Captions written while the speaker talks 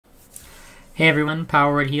Hey everyone,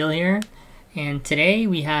 Powered Heal here, and today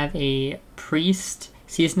we have a Priest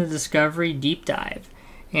Season of Discovery deep dive,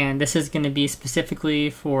 and this is going to be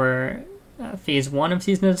specifically for Phase 1 of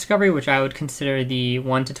Season of Discovery, which I would consider the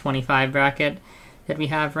 1 to 25 bracket that we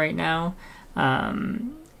have right now.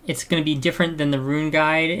 It's going to be different than the rune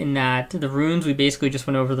guide in that the runes, we basically just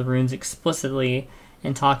went over the runes explicitly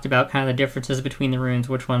and talked about kind of the differences between the runes,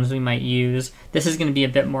 which ones we might use. This is going to be a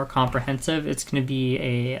bit more comprehensive. It's going to be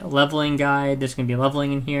a leveling guide. There's going to be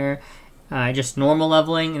leveling in here, just normal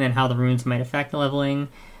leveling, and then how the runes might affect the leveling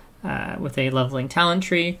with a leveling talent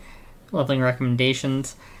tree, leveling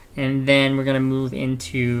recommendations, and then we're going to move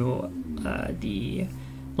into the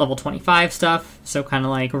level 25 stuff, so kind of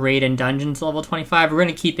like raid and dungeons level 25. We're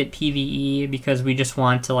going to keep it PvE because we just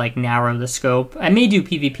want to like narrow the scope. I may do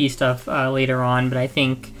PvP stuff later on, but I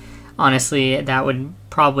think honestly that would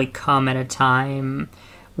probably come at a time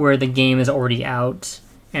where the game is already out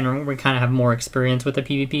and we kind of have more experience with the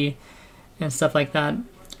PvP and stuff like that.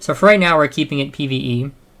 So for right now we're keeping it PvE,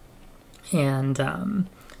 and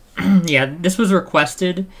yeah, this was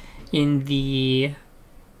requested in the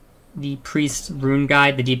Priest Rune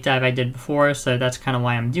Guide, the deep dive I did before, so that's kind of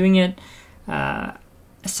why I'm doing it.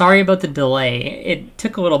 Sorry about the delay. It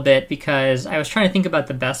took a little bit because I was trying to think about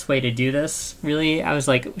the best way to do this. Really, I was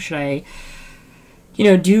like, should I,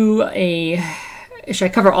 should I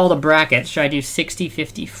cover all the brackets? Should I do 60,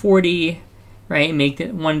 50, 40, right? Make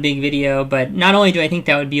it one big video. But not only do I think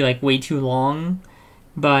that would be like way too long,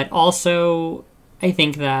 but also I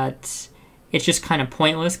think that it's just kind of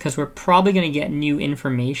pointless because we're probably going to get new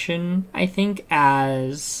information, I think,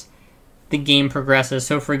 as the game progresses.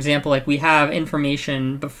 So, for example, like we have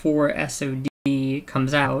information before SOD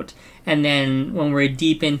comes out, and then when we're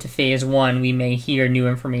deep into Phase 1, we may hear new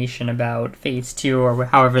information about Phase 2 or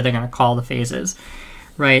however they're going to call the phases,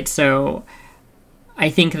 right? So, I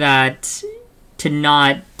think that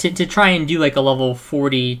to try and do like a level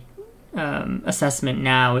 40 assessment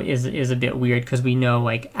now is a bit weird because we know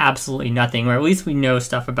like absolutely nothing, or at least we know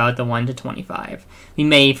stuff about the 1 to 25. We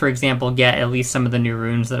may, for example, get at least some of the new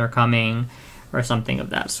runes that are coming or something of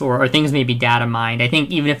that sort, or things may be data mined. I think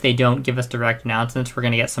even if they don't give us direct announcements, we're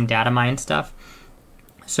going to get some data mine stuff.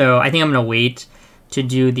 So I think I'm going to wait to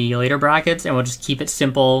do the later brackets, and we'll just keep it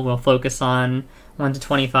simple. We'll focus on 1 to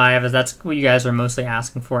 25 as that's what you guys are mostly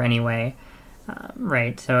asking for anyway.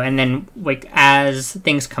 Right, so and then like as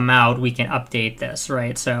things come out, we can update this,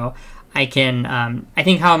 right? So I can, I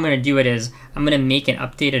think how I'm going to do it is I'm going to make an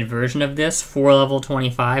updated version of this for level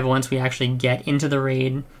 25 once we actually get into the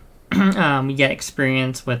raid. We get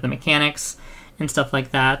experience with the mechanics and stuff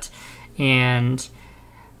like that, and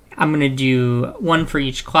I'm going to do one for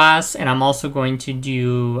each class, and I'm also going to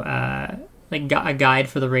do like a guide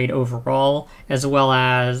for the raid overall, as well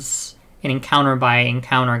as an encounter by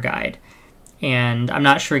encounter guide. And I'm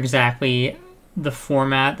not sure exactly the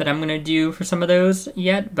format that I'm going to do for some of those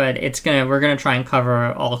yet, but we're going to try and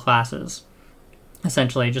cover all classes,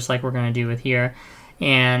 essentially, just like we're going to do with here.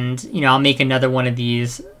 And, I'll make another one of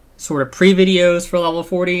these sort of pre-videos for level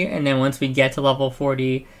 40, and then once we get to level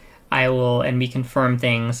 40, and we confirm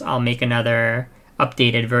things, I'll make another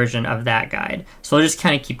updated version of that guide. So we'll just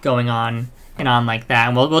kind of keep going on and on like that,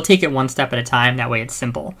 and we'll take it one step at a time. That way it's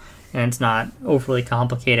simple. And it's not overly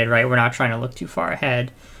complicated, right? We're not trying to look too far ahead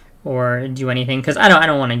or do anything, because I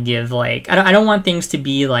don't want to give like I don't want things to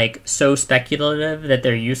be like so speculative that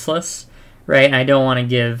they're useless, right? And I don't want to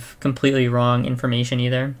give completely wrong information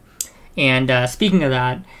either. And speaking of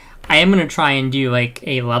that, I am going to try and do like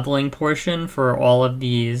a leveling portion for all of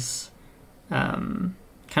these kind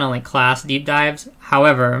of like class deep dives.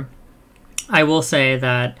 However, I will say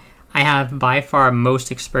that I have by far most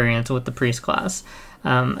experience with the priest class.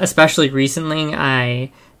 Especially recently,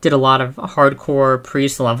 I did a lot of hardcore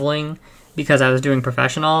priest leveling because I was doing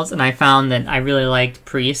professionals, and I found that I really liked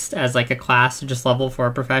priest as like a class to just level for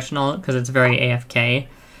a professional because it's very AFK,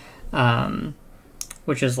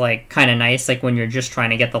 which is like kind of nice, like when you're just trying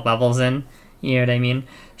to get the levels in, you know what I mean?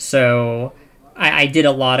 So I did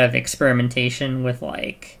a lot of experimentation with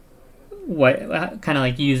like what kind of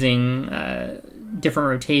like using different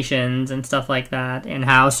rotations and stuff like that, and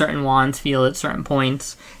how certain wands feel at certain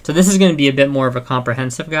points. So this is going to be a bit more of a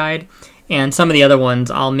comprehensive guide, and some of the other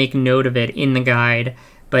ones I'll make note of it in the guide,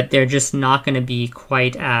 but they're just not going to be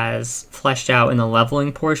quite as fleshed out in the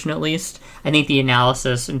leveling portion, at least. I think the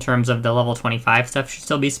analysis in terms of the level 25 stuff should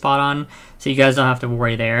still be spot on, so you guys don't have to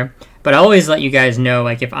worry there. But I always let you guys know,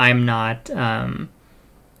 like, if I'm not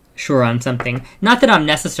sure on something. Not that I'm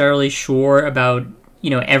necessarily sure about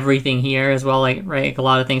everything here as well, like, right? Like, a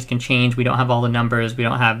lot of things can change. We don't have all the numbers. We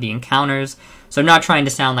don't have the encounters. So I'm not trying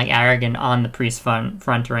to sound like arrogant on the priest front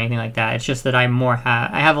or anything like that. It's just that I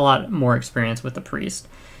have a lot more experience with the priest,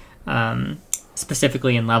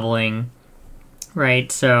 specifically in leveling, right?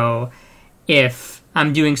 So if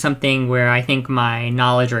I'm doing something where I think my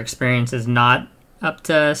knowledge or experience is not up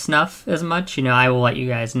to snuff as much, I will let you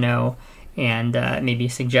guys know and maybe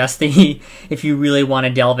suggest that if you really want to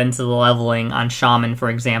delve into the leveling on Shaman, for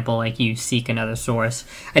example, like you seek another source.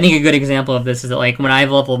 I think a good example of this is that like when I've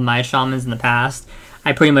leveled my Shamans in the past,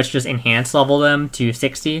 I pretty much just enhance level them to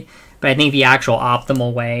 60, but I think the actual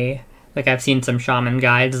optimal way, like I've seen some Shaman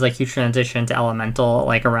guides, is like you transition to Elemental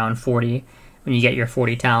like around 40 when you get your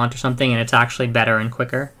 40 talent or something, and it's actually better and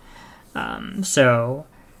quicker. So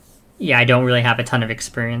yeah, I don't really have a ton of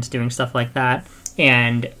experience doing stuff like that,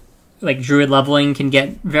 and like druid leveling can get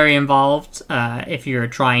very involved if you're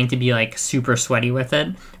trying to be like super sweaty with it,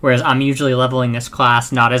 whereas I'm usually leveling this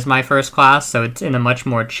class not as my first class, so it's in a much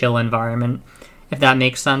more chill environment, if that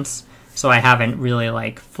makes sense. So I haven't really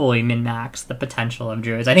like fully min-maxed the potential of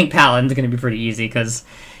druids. I think paladin's going to be pretty easy because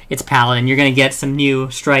it's paladin. You're going to get some new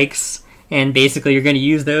strikes, and basically you're going to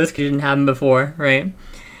use those because you didn't have them before, right?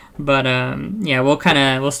 But yeah,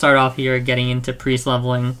 we'll start off here getting into priest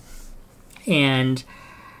leveling, and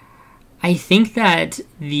I think that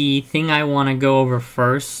the thing I want to go over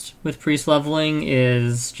first with priest leveling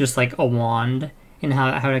is just like a wand and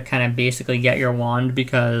how to kind of basically get your wand,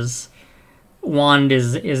 because wand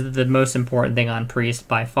is the most important thing on priest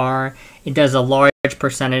by far. It does a large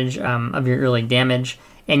percentage of your early damage,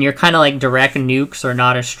 and your kind of like direct nukes are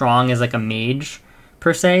not as strong as like a mage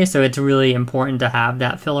per se, so it's really important to have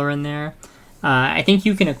that filler in there. I think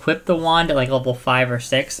you can equip the wand at like level 5 or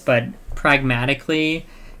 6, but pragmatically,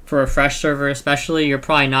 for a fresh server especially, you're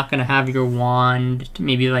probably not going to have your wand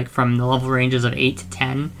maybe like from the level ranges of 8 to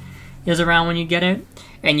 10 is around when you get it.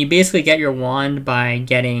 And you basically get your wand by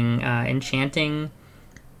getting enchanting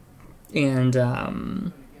and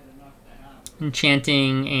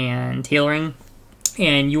tailoring.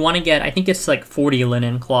 And you want to get, I think it's like 40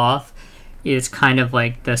 linen cloth is kind of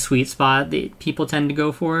like the sweet spot that people tend to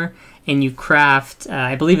go for. And you craft,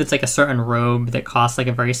 I believe it's like a certain robe that costs like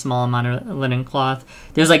a very small amount of linen cloth.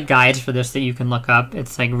 There's like guides for this that you can look up.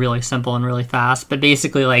 It's like really simple and really fast. But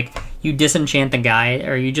basically like you disenchant the guide,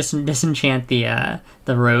 or you just disenchant the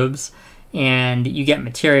robes, and you get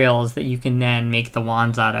materials that you can then make the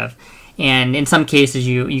wands out of. And in some cases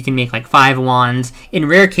you can make like 5 wands. In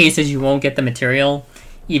rare cases you won't get the material,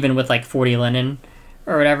 even with like 40 linen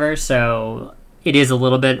or whatever. So it is a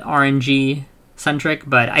little bit RNG centric,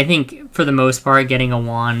 but I think for the most part getting a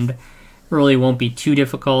wand really won't be too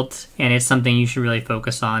difficult, and it's something you should really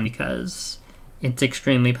focus on because it's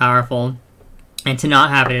extremely powerful, and to not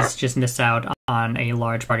have it is just miss out on a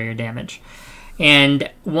large part of your damage. And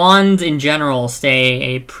wands in general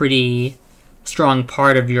stay a pretty strong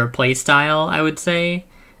part of your playstyle, I would say,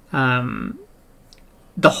 the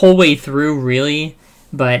whole way through really,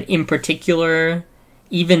 but in particular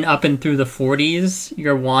even up and through the 40s,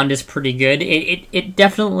 your wand is pretty good. It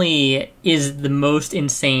definitely is the most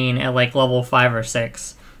insane at like level 5 or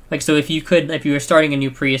 6. Like, so if you were starting a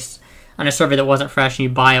new priest on a server that wasn't fresh and you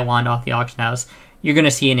buy a wand off the auction house, you're going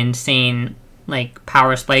to see an insane like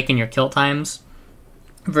power spike in your kill times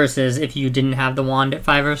versus if you didn't have the wand at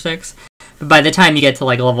 5 or 6. But by the time you get to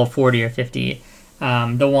like level 40 or 50,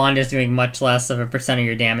 the wand is doing much less of a percent of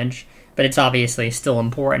your damage, but it's obviously still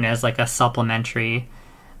important as like a supplementary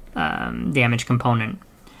damage component,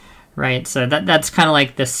 right? So that's kind of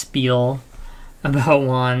like the spiel about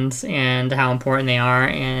wands and how important they are.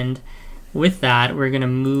 And with that, we're going to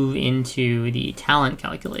move into the talent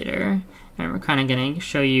calculator, and we're kind of going to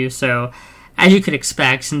show you. So as you could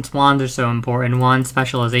expect, since wands are so important, wand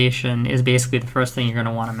specialization is basically the first thing you're going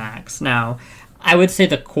to want to max. Now, I would say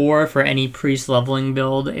the core for any priest leveling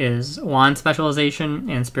build is wand specialization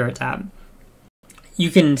and spirit tab. You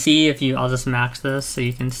can see I'll just max this so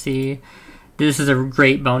you can see this is a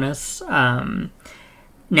great bonus.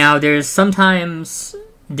 Now there's sometimes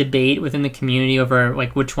debate within the community over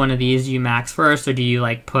like which one of these you max first, or do you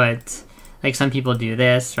like put, like some people do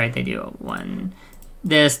this, right? They do one,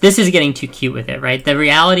 this is getting too cute with it, right? The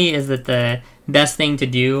reality is that the best thing to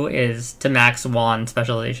do is to max wand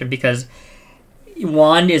specialization, because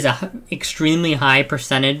wand is a extremely high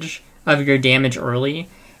percentage of your damage early.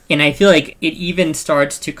 And I feel like it even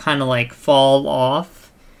starts to kind of like fall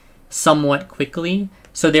off somewhat quickly.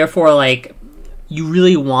 So therefore, like, you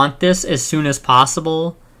really want this as soon as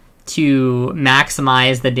possible to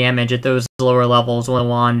maximize the damage at those lower levels when the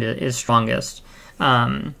wand is strongest.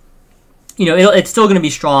 It's still going to be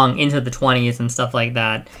strong into the 20s and stuff like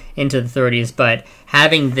that, into the 30s. But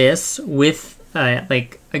having this with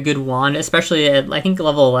like a good wand, especially at I think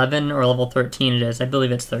level 11 or level 13 it is. I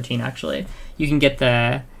believe it's 13 actually. You can get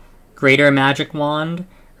the greater magic wand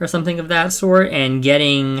or something of that sort, and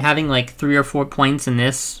having like 3 or 4 points in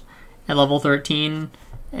this at level 13,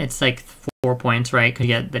 it's like 4 points, right? Because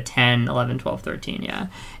you get the 10, 11, 12, 13, yeah.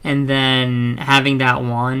 And then having that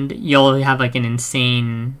wand, you'll have like an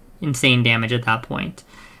insane damage at that point.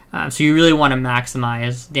 So you really want to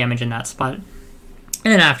maximize damage in that spot.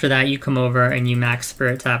 And then after that, you come over and you max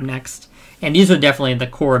Spirit Tap next. And these are definitely the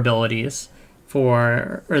core abilities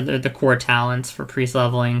or the core talents for priest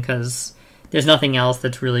leveling, because there's nothing else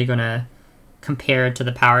that's really going to compare to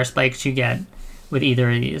the power spikes you get with either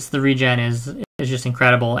of these. The regen is just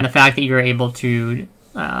incredible. And the fact that you're able to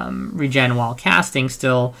regen while casting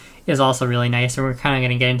still is also really nice. And we're kind of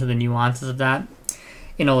going to get into the nuances of that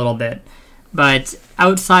in a little bit. But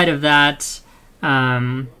outside of that,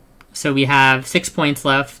 so we have 6 points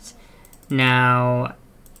left. Now,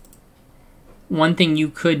 one thing you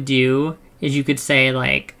could do is you could say,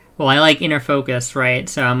 like, well, I like inner focus, right?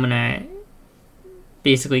 So I'm going to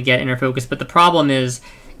basically get inner focus. But the problem is,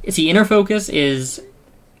 see, inner focus is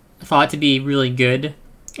thought to be really good,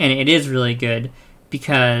 and it is really good,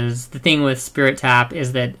 because the thing with Spirit Tap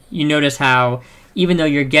is that you notice how even though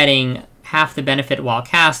you're getting half the benefit while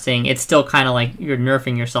casting, it's still kind of like you're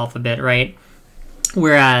nerfing yourself a bit, right?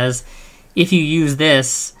 Whereas if you use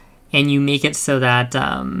this and you make it so that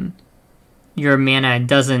your mana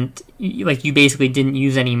doesn't, like, you basically didn't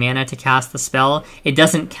use any mana to cast the spell, it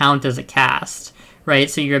doesn't count as a cast, right?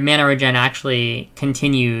 So your mana regen actually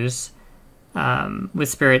continues with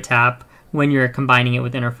Spirit Tap when you're combining it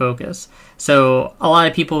with Inner Focus. So a lot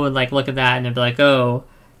of people would like look at that and they'd be like, oh,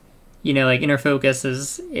 you know, like Inner Focus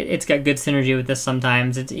it's got good synergy with this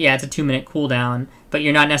sometimes. It's a 2-minute cooldown, but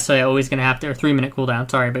you're not necessarily always going to have to, or 3-minute cooldown,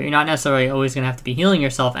 sorry, but you're not necessarily always going to have to be healing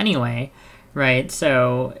yourself anyway, right?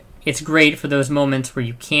 So it's great for those moments where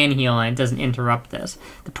you can heal and it doesn't interrupt this.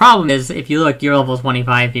 The problem is, if you look, you're level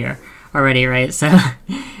 25 here already, right? So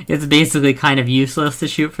it's basically kind of useless to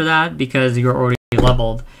shoot for that because you're already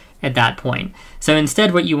leveled at that point. So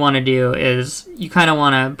instead what you want to do is you kind of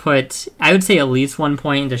want to put, I would say, at least 1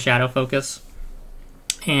 point into Shadow Focus,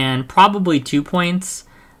 and probably 2 points,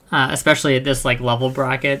 especially at this like level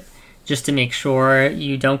bracket, just to make sure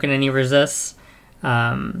you don't get any resists.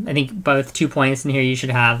 I think both 2 points in here, you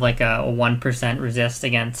should have like a 1% resist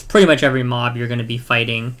against pretty much every mob you're going to be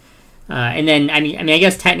fighting. And then, I mean, I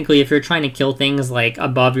guess technically if you're trying to kill things like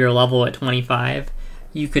above your level at 25,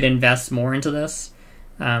 you could invest more into this.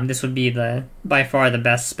 This would be by far the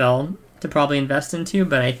best spell to probably invest into,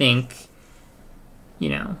 but I think, you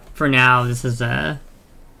know, for now, this is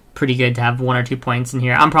pretty good to have 1 or 2 points in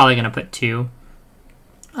here. I'm probably going to put 2.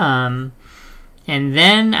 And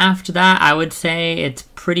then after that, I would say it's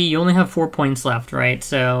you only have 4 points left, right?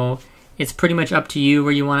 So it's pretty much up to you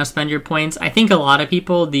where you want to spend your points. I think a lot of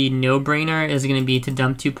people, the no-brainer is going to be to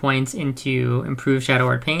dump 2 points into Improved Shadow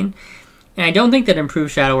Word Pain. And I don't think that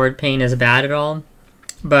Improved Shadow Word Pain is bad at all.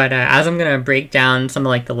 But as I'm going to break down some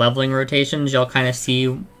of like the leveling rotations, you'll kind of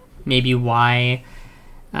see maybe why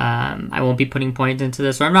I won't be putting points into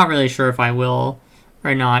this. Or I'm not really sure if I will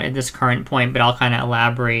or not at this current point, but I'll kind of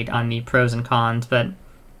elaborate on the pros and cons. But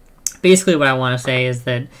basically what I want to say is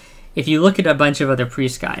that if you look at a bunch of other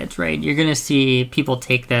priest guides, right, you're going to see people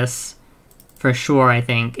take this for sure, I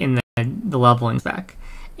think, in the leveling spec.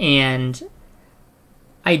 And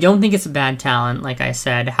I don't think it's a bad talent, like I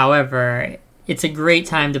said. However, it's a great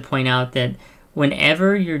time to point out that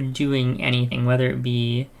whenever you're doing anything, whether it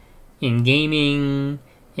be in gaming,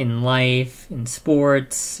 in life, in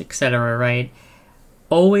sports, etc., right?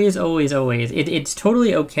 Always, always, always, it's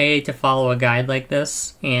totally okay to follow a guide like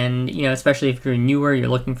this. And, you know, especially if you're newer, you're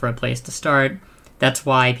looking for a place to start. That's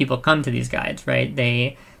why people come to these guides, right?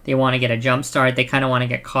 They want to get a jump start. They kind of want to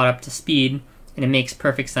get caught up to speed. And it makes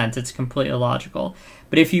perfect sense. It's completely logical.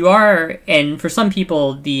 But if you are, and for some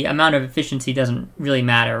people, the amount of efficiency doesn't really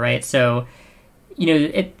matter, right? So, you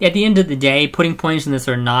know, at the end of the day, putting points in this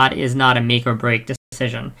or not is not a make or break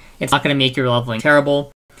decision. It's not going to make your leveling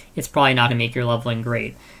terrible. It's probably not going to make your leveling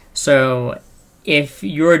great. So if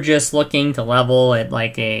you're just looking to level at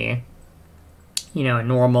like a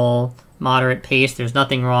normal, moderate pace, there's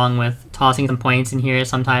nothing wrong with tossing some points in here.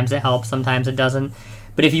 Sometimes it helps, sometimes it doesn't.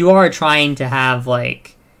 But if you are trying to have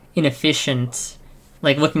like an efficient,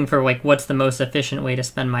 like looking for like what's the most efficient way to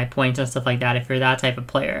spend my points and stuff like that, if you're that type of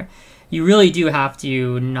player, you really do have to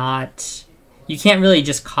you can't really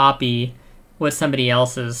just copy what somebody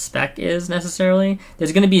else's spec is necessarily.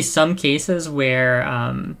 There's going to be some cases where,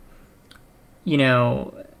 you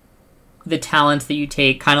know, the talents that you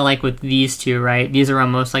take, kind of like with these two, right? These are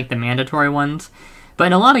almost like the mandatory ones. But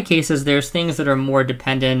in a lot of cases, there's things that are more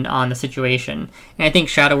dependent on the situation. And I think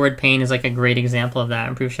Shadow Word Pain is like a great example of that,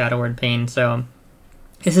 Improved Shadow Word Pain. So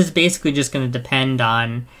this is basically just going to depend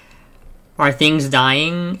on, are things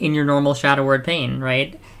dying in your normal Shadow Word Pain,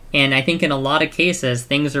 right? And I think in a lot of cases,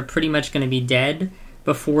 things are pretty much going to be dead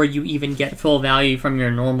before you even get full value from your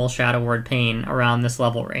normal Shadow Word Pain around this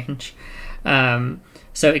level range.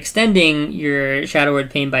 So extending your Shadow Word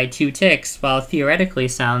Pain by 2 ticks, while theoretically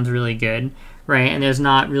sounds really good, right? And there's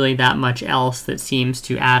not really that much else that seems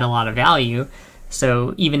to add a lot of value.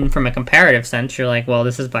 So even from a comparative sense, you're like, well,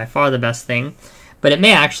 this is by far the best thing. But it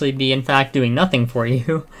may actually be, in fact, doing nothing for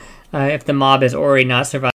you if the mob is already not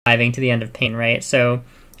surviving to the end of pain, right? So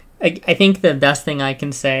I think the best thing I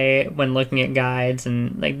can say when looking at guides,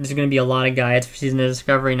 and like there's going to be a lot of guides for Season of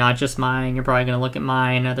Discovery, not just mine. You're probably going to look at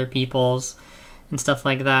mine, other people's, and stuff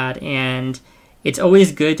like that. And it's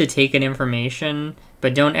always good to take in information,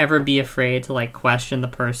 but don't ever be afraid to like question the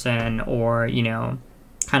person or, you know,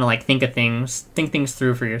 kind of like think things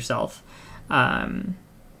through for yourself. And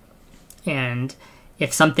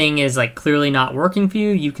if something is like clearly not working for you,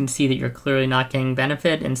 you can see that you're clearly not getting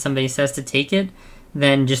benefit, and somebody says to take it,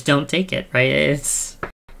 then just don't take it, right? It's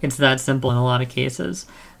that simple in a lot of cases.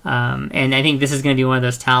 And I think this is going to be one of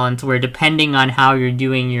those talents where, depending on how you're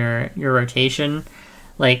doing your rotation,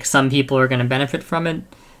 like some people are going to benefit from it,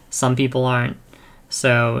 some people aren't.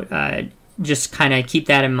 So just kind of keep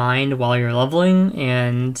that in mind while you're leveling,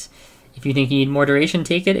 and if you think you need more duration,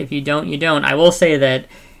 take it. If you don't, you don't. I will say that,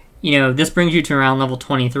 you know, this brings you to around level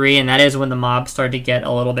 23, and that is when the mobs start to get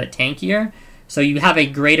a little bit tankier. So you have a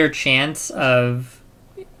greater chance of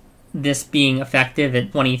this being effective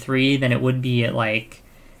at 23 than it would be at like,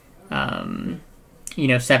 you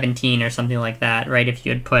know, 17 or something like that, right? If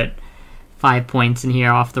you had put 5 points in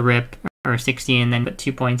here off the rip, or 16, and then put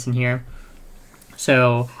 2 points in here.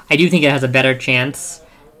 So I do think it has a better chance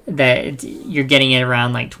that you're getting it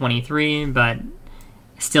around like 23, but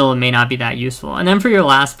still it may not be that useful. And then for your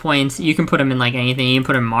last points, you can put them in like anything. You can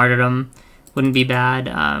put them in Martyrdom, wouldn't be bad.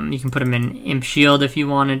 You can put them in Imp Shield if you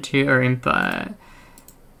wanted to, or Imp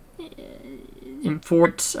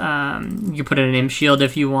Fort. You could put it in Imp Shield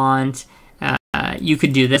if you want. You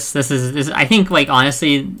could do this. This is I think, like,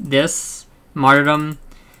 honestly, this Martyrdom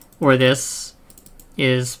or this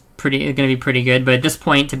is going to be pretty good. But at this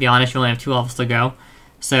point, to be honest, you only have 2 levels to go,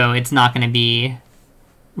 so it's not going to be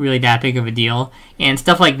really that big of a deal. And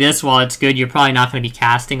stuff like this, while it's good, you're probably not going to be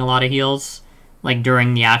casting a lot of heals like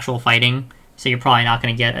during the actual fighting, so you're probably not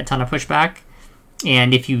going to get a ton of pushback.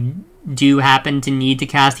 And if you do happen to need to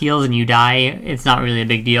cast heals and you die, it's not really a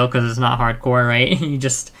big deal because it's not hardcore, right?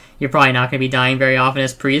 You're probably not going to be dying very often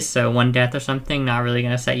as priest, so 1 death or something not really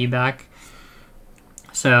going to set you back.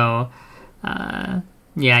 So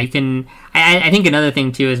yeah, you can. I think another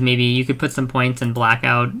thing too is maybe you could put some points in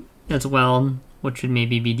Blackout as well, which would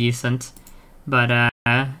maybe be decent. But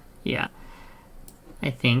yeah, I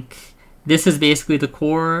think this is basically the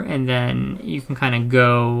core, and then you can kind of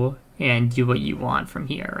go and do what you want from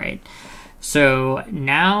here, right? So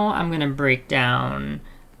now I'm going to break down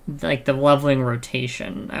like the leveling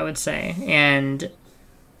rotation, I would say. And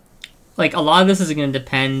like a lot of this is going to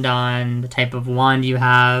depend on the type of wand you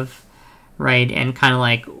have, right? And kind of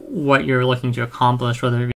like what you're looking to accomplish,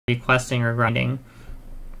 whether it be questing or grinding.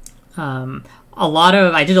 I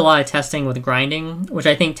did a lot of testing with grinding, which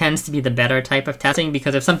I think tends to be the better type of testing,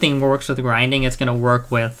 because if something works with grinding, it's going to work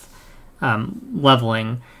with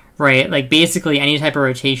leveling, right? Like basically any type of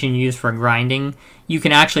rotation used for grinding, you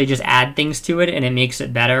can actually just add things to it and it makes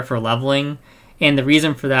it better for leveling. And the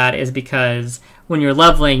reason for that is because when you're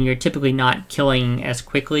leveling, you're typically not killing as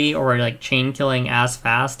quickly or like chain killing as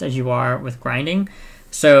fast as you are with grinding.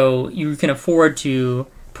 So you can afford to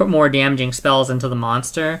put more damaging spells into the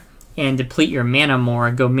monster and deplete your mana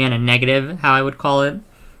more, go mana negative, how I would call it.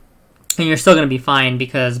 And you're still going to be fine,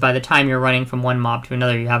 because by the time you're running from one mob to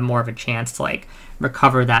another, you have more of a chance to like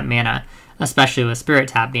recover that mana, especially with Spirit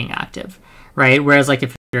Tap being active, right? Whereas like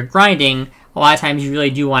if you're grinding, a lot of times you really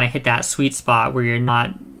do want to hit that sweet spot where you're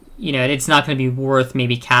not, you know, it's not going to be worth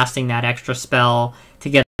maybe casting that extra spell to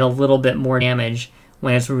get a little bit more damage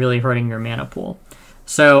when it's really hurting your mana pool.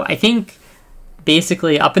 So I think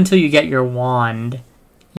basically up until you get your wand,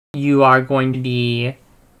 you are going to be,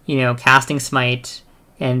 you know, casting Smite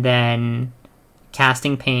and then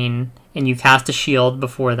casting Pain, and you cast a shield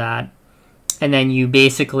before that. And then you're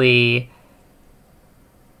probably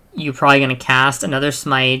going to cast another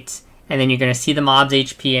Smite, and then you're going to see the mob's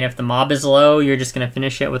HP, and if the mob is low, you're just going to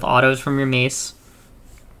finish it with autos from your mace.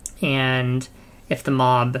 And if the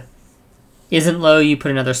mob isn't low, you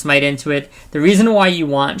put another smite into it. The reason why you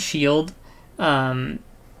want shield in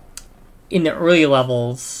the early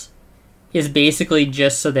levels is basically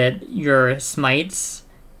just so that your smites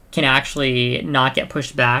can actually not get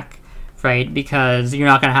pushed back, right? Because you're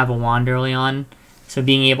not going to have a wand early on. So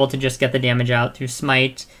being able to just get the damage out through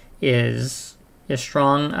smite is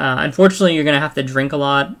strong. Unfortunately, you're going to have to drink a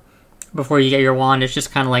lot before you get your wand. It's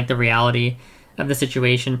just kind of like the reality of the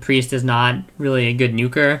situation. Priest is not really a good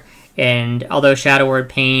nuker, and although Shadow Word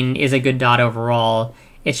Pain is a good dot overall,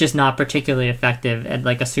 it's just not particularly effective at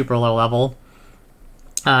like a super low level.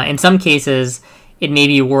 In some cases, it may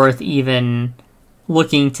be worth even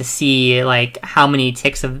looking to see like how many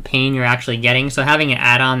ticks of pain you're actually getting. So having an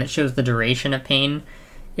add-on that shows the duration of pain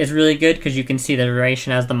is really good, because you can see the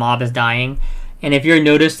duration as the mob is dying. And if you're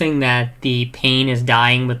noticing that the pain is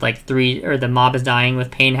dying with like 3, or the mob is dying with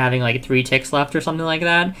pain having like 3 ticks left or something like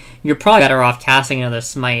that, you're probably better off casting another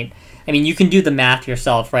smite. I mean, you can do the math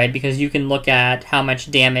yourself, right? Because you can look at how much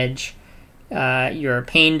damage your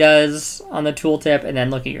pain does on the tooltip, and then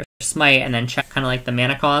look at your smite, and then check kind of like the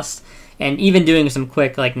mana cost. And even doing some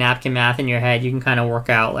quick like napkin math in your head, you can kind of work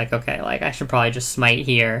out like, okay, like I should probably just smite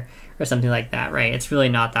here or something like that, right? It's really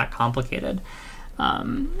not that complicated.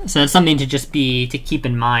 So it's something to just to keep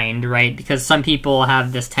in mind, right? Because some people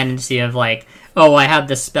have this tendency of like, oh, I have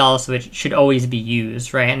this spell, so it should always be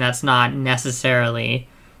used, right? And that's not necessarily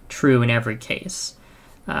true in every case.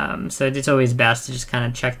 So it's always best to just kind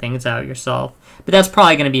of check things out yourself. But that's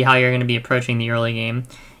probably going to be how you're going to be approaching the early game.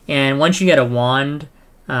 And once you get a wand,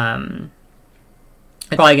 it's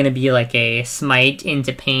probably going to be like a smite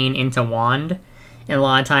into pain into wand. And a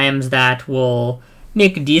lot of times that will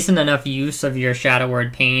make decent enough use of your Shadow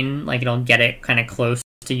Word Pain. Like it'll get it kind of close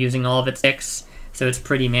to using all of its ticks, so it's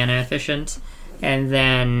pretty mana efficient. And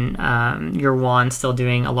then your wand still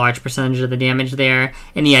doing a large percentage of the damage there.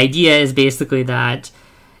 And the idea is basically that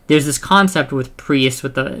there's this concept with Priest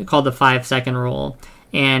called the 5-second rule.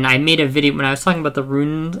 And I made a video when I was talking about the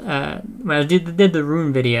rune, when I did the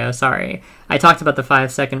rune video, sorry, I talked about the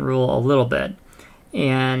 5-second rule a little bit.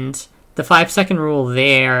 And the 5-second rule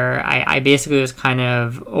there, I basically was kind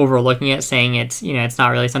of overlooking it, saying it's not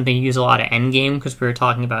really something you use a lot at endgame, because we were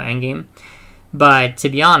talking about endgame. But to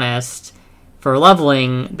be honest, for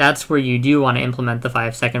leveling, that's where you do want to implement the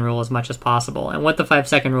 5-second rule as much as possible. And what the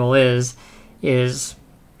 5-second rule is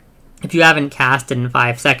if you haven't casted in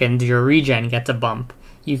 5 seconds, your regen gets a bump.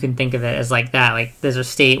 You can think of it as like that. Like there's a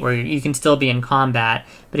state where you can still be in combat,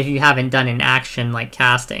 but if you haven't done an action like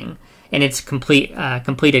casting, and it's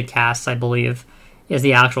completed casts, I believe, is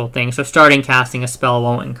the actual thing. So starting casting a spell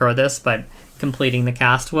won't incur this, but completing the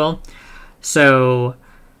cast will. So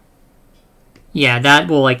yeah, that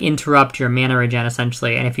will like interrupt your mana regen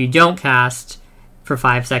essentially. And if you don't cast for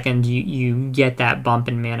 5 seconds, you get that bump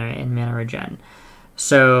in mana regen.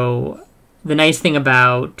 So the nice thing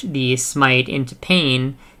about the smite into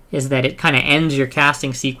pain is that it kind of ends your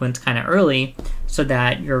casting sequence kind of early, so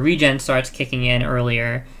that your regen starts kicking in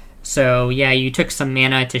earlier. So yeah, you took some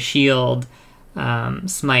mana to shield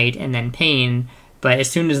smite and then pain, but as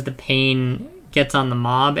soon as the pain gets on the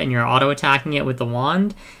mob and you're auto attacking it with the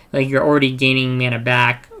wand, like you're already gaining mana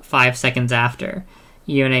back 5 seconds after.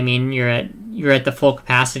 You know what I mean? You're at the full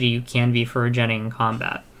capacity you can be for regenerating in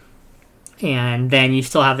combat. And then you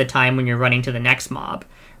still have the time when you're running to the next mob,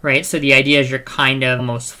 right? So the idea is you're kind of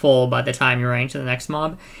almost full by the time you're running to the next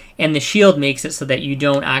mob. And the shield makes it so that you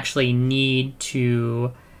don't actually need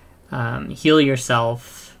to heal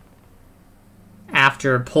yourself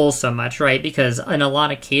after pull so much, right? Because in a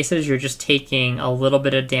lot of cases, you're just taking a little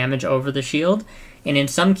bit of damage over the shield. And in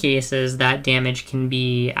some cases, that damage can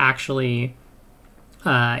be actually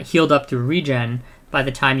healed up through regen by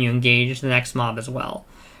the time you engage the next mob as well.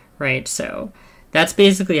 Right, so that's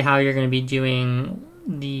basically how you're going to be doing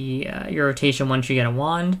your rotation once you get a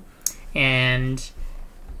wand, and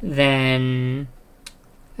then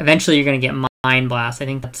eventually you're going to get Mind Blast. I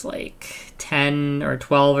think that's like 10 or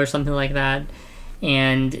 12 or something like that,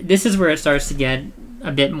 and this is where it starts to get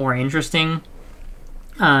a bit more interesting,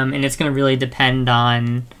 and it's going to really depend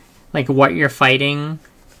on like what you're fighting,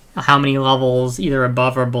 how many levels either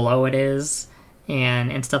above or below it is,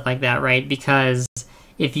 and stuff like that, right? Because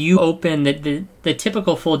if you open the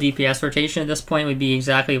typical full DPS rotation at this point would be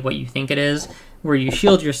exactly what you think it is, where you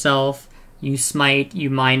shield yourself, you smite,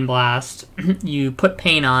 you Mind Blast, you put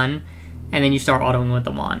pain on, and then you start autoing with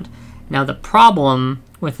the wand. Now the problem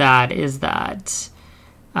with that is that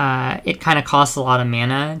it kind of costs a lot of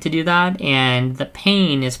mana to do that, and the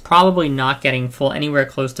pain is probably not getting anywhere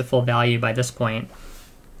close to full value by this point.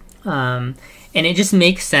 And it just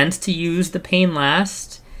makes sense to use the pain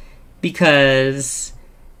last, because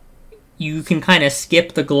you can kind of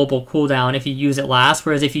skip the global cooldown if you use it last,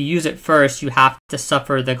 whereas if you use it first, you have to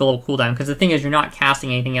suffer the global cooldown, because the thing is, you're not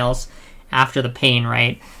casting anything else after the pain,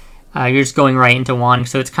 right? You're just going right into wanding,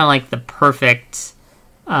 so it's kind of like the perfect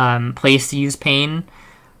place to use pain.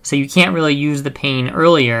 So you can't really use the pain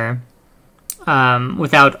earlier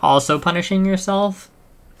without also punishing yourself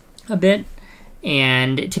a bit.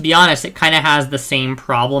 And to be honest, it kind of has the same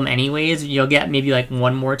problem anyways. You'll get maybe like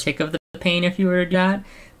one more tick of the pain if you were to do that,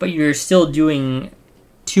 but you're still doing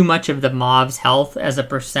too much of the mob's health as a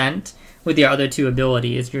percent with your other two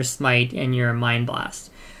abilities, your Smite and your Mind Blast.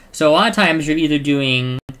 So a lot of times you're either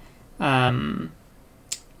doing,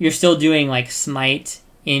 you're still doing like Smite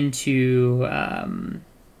into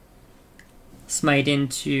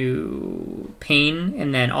pain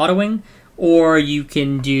and then autoing, or you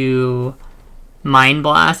can do Mind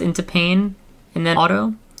Blast into pain and then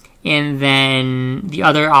auto. And then the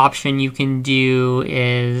other option you can do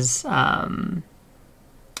is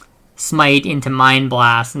Smite into Mind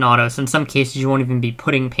Blast and auto. So in some cases you won't even be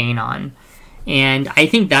putting pain on. And I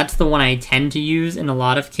think that's the one I tend to use in a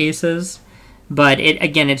lot of cases. But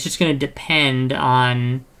it's just going to depend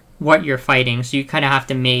on what you're fighting. So you kind of have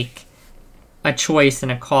to make a choice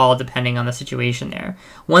and a call depending on the situation there.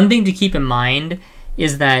 One thing to keep in mind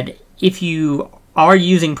is that if you are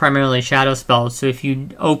using primarily shadow spells, so if you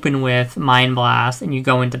open with Mind Blast and you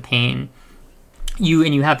go into pain,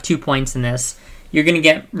 you have 2 points in this, you're going to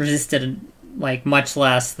get resisted like much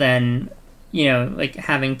less than, like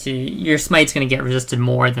having to, your Smite's going to get resisted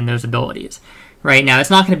more than those abilities. Right now, it's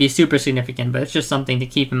not going to be super significant, but it's just something to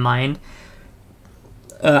keep in mind.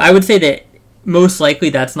 I would say that most likely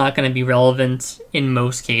that's not going to be relevant in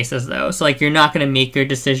most cases, though. So, like, you're not going to make your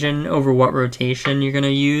decision over what rotation you're going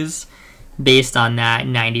to use based on that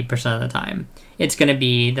 90% of the time. It's going to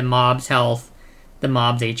be the mob's health, the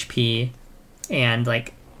mob's HP, and,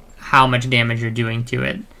 like, how much damage you're doing to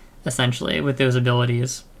it, essentially, with those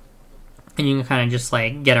abilities. And you can kind of just,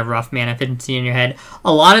 like, get a rough mana efficiency in your head.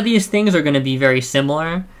 A lot of these things are going to be very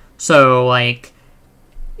similar. So, like,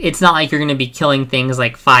 it's not like you're going to be killing things,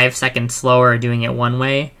 like, 5 seconds slower doing it one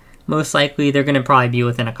way. Most likely, they're going to probably be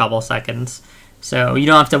within a couple seconds. So, you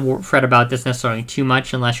don't have to fret about this necessarily too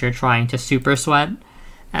much unless you're trying to super sweat,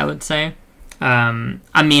 I would say. I'm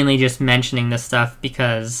mainly just mentioning this stuff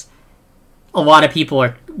because a lot of people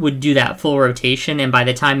would do that full rotation, and by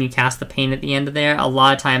the time you cast the pain at the end of there, a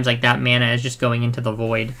lot of times like that mana is just going into the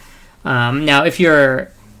void. Now, if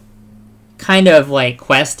you're kind of like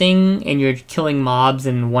questing and you're killing mobs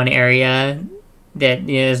in one area that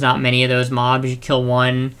there's not many of those mobs, you kill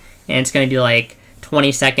one and it's going to be like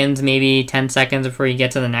 20 seconds, maybe 10 seconds before you get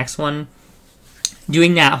to the next one.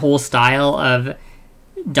 Doing that whole style of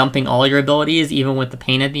dumping all your abilities, even with the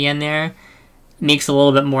pain at the end there, makes a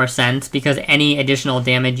little bit more sense because any additional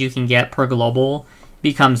damage you can get per global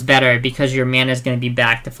becomes better because your mana is going to be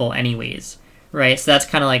back to full anyways, right? So that's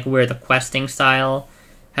kind of like where the questing style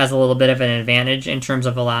has a little bit of an advantage in terms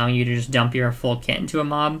of allowing you to just dump your full kit into a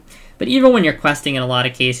mob. But even when you're questing, in a lot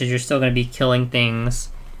of cases, you're still going to be killing things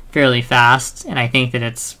fairly fast, and I think that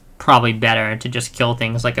it's probably better to just kill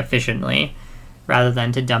things like efficiently rather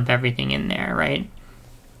than to dump everything in there, right?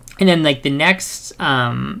 And then like the next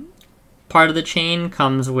part of the chain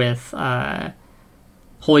comes with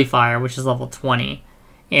Holy Fire, which is level 20.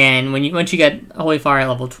 And once you get Holy Fire at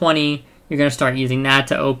level 20, you're going to start using that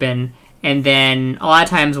to open. And then a lot of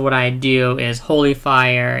times what I do is Holy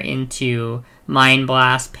Fire into Mind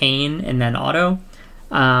Blast, Pain, and then Auto.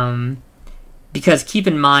 Because keep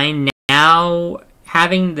in mind, now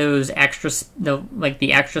having those the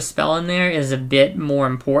extra spell in there is a bit more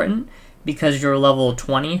important because you're level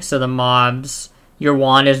 20, so the mobs, your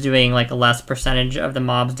wand is doing like a less percentage of the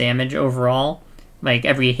mob's damage overall. Like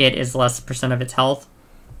every hit is less percent of its health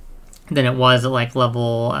than it was at like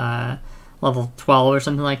level 12 or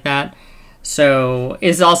something like that. So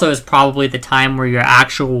it also is probably the time where your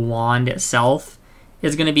actual wand itself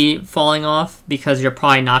is going to be falling off because you're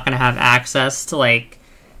probably not going to have access to like,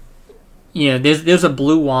 there's a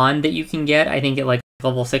blue wand that you can get, I think at like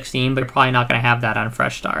level 16, but you're probably not going to have that on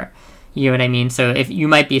Fresh Start. You know what I mean? So if you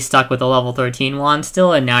might be stuck with a level 13 wand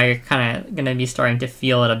still, and now you're kind of going to be starting to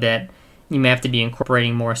feel it a bit. You may have to be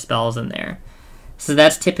incorporating more spells in there. So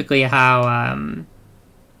that's typically how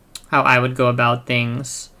I would go about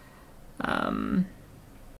things.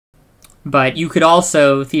 But you could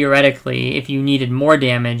also, theoretically, if you needed more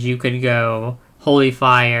damage, you could go Holy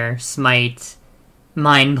Fire, Smite,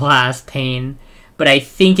 Mind Blast, Pain. But I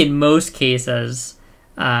think in most cases,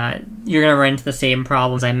 you're going to run into the same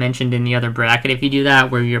problems I mentioned in the other bracket if you do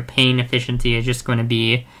that, where your pain efficiency is just going to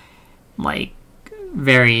be, like,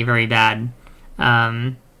 very, very bad.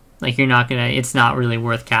 Like, it's not really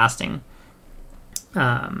worth casting.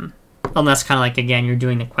 Unless kind of like, again, you're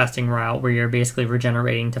doing the questing route where you're basically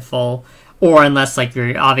regenerating to full. Or unless, like,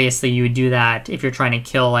 obviously you would do that if you're trying to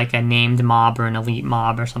kill, like, a named mob or an elite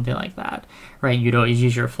mob or something like that, right? You'd always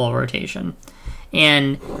use your full rotation.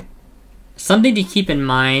 And something to keep in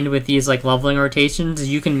mind with these, like, leveling rotations is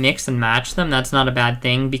you can mix and match them. That's not a bad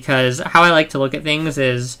thing, because how I like to look at things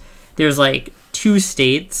is there's, like, 2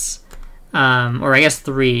 states, or I guess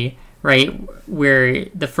 3, right? Where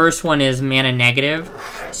the first one is mana negative.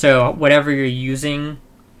 So whatever you're using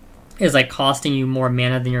is, like, costing you more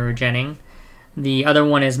mana than you're regenning. The other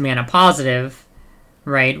one is mana positive,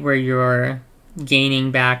 right? Where you're gaining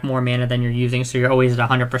back more mana than you're using, so you're always at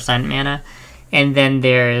 100% mana. And then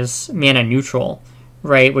there's mana neutral,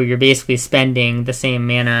 right? Where you're basically spending the same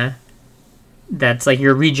mana that's, like,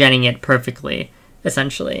 you're regenning it perfectly,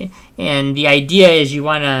 essentially. And the idea is you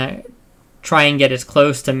want to try and get as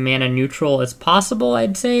close to mana neutral as possible,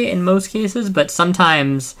 I'd say, in most cases, but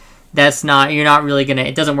sometimes you're not really gonna,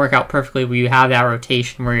 it doesn't work out perfectly where you have that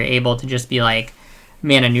rotation where you're able to just be, like,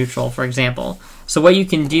 mana neutral, for example. So what you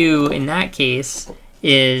can do in that case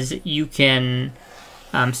is you can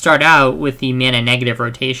start out with the mana negative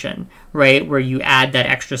rotation, right, where you add that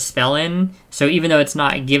extra spell in. So even though it's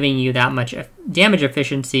not giving you that much damage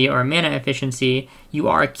efficiency or mana efficiency, you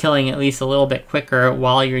are killing at least a little bit quicker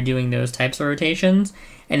while you're doing those types of rotations.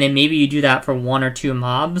 And then maybe you do that for 1 or 2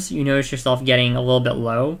 mobs, you notice yourself getting a little bit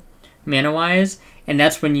low mana-wise, and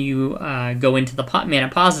that's when you go into the mana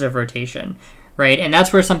positive rotation, right? And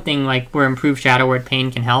that's where something like where improved Shadow Word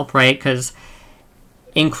Pain can help, right? Because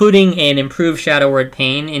including an improved Shadow Word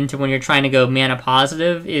Pain into when you're trying to go mana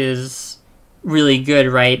positive is really good,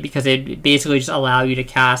 right? Because it basically just allows you to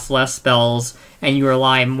cast less spells and you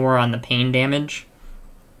rely more on the pain damage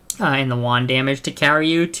and the wand damage to carry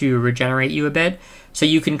you, to regenerate you a bit. So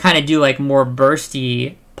you can kind of do, like, more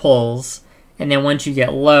bursty pulls, and then once you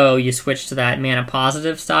get low, you switch to that mana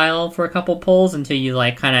positive style for a couple pulls until you,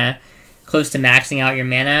 like, kind of close to maxing out your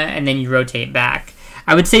mana, and then you rotate back.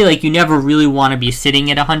 I would say, like, you never really want to be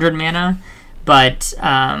sitting at 100 mana, but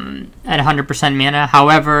at 100% mana.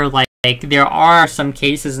 However, like, there are some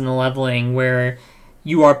cases in the leveling where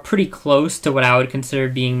you are pretty close to what I would consider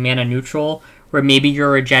being mana neutral, where maybe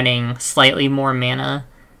you're regenning slightly more mana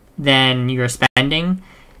than you're spending.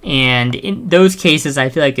 And in those cases, I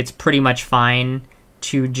feel like it's pretty much fine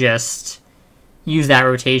to just use that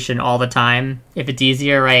rotation all the time if it's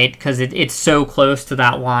easier, right? Because it's so close to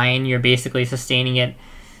that line, you're basically sustaining it,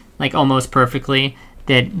 like, almost perfectly,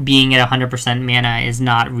 that being at 100% mana is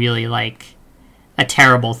not really, like, a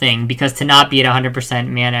terrible thing, because to not be at 100%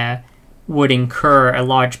 mana would incur a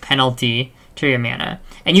large penalty to your mana.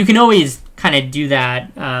 And you can always kind of do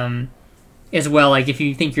that as well. Like, if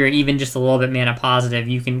you think you're even just a little bit mana positive,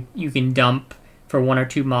 you can dump for 1 or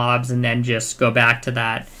 2 mobs and then just go back to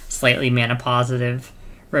that slightly mana positive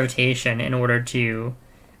rotation in order to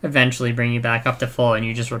eventually bring you back up to full, and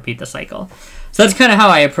you just repeat the cycle. So that's kind of how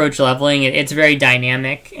I approach leveling. It's very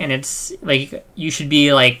dynamic, and it's like you should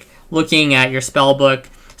be, like, looking at your spell book.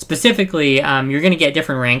 Specifically, you're going to get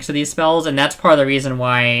different ranks of these spells, and that's part of the reason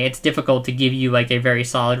why it's difficult to give you, like, a very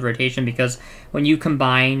solid rotation, because when you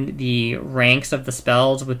combine the ranks of the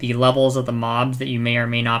spells with the levels of the mobs that you may or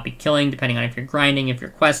may not be killing, depending on if you're grinding, if you're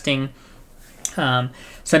questing.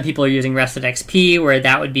 Some people are using Rested XP, where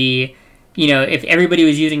that would be, you know, if everybody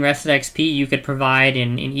was using Rested XP, you could provide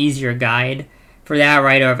an easier guide for that,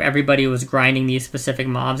 right? Or if everybody was grinding these specific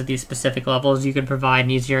mobs at these specific levels, you could provide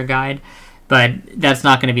an easier guide. But that's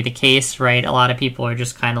not going to be the case, right? A lot of people are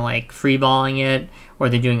just kind of, like, freeballing it, or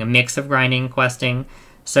they're doing a mix of grinding and questing.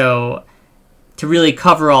 So to really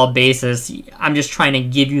cover all bases, I'm just trying to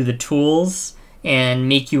give you the tools and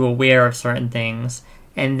make you aware of certain things.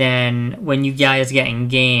 And then when you guys get in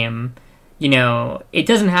game, you know, it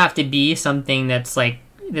doesn't have to be something that's, like,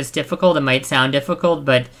 that's difficult. It might sound difficult,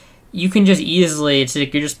 but you can just easily, it's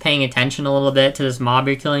like you're just paying attention a little bit to this mob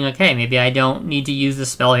you're killing. Like, hey, maybe I don't need to use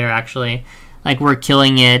this spell here, actually. Like, we're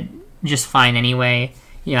killing it just fine anyway.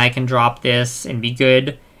 You know, I can drop this and be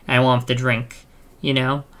good, and I won't have to drink, you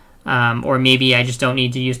know? Or maybe I just don't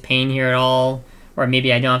need to use pain here at all. Or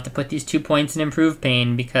maybe I don't have to put these 2 points in improved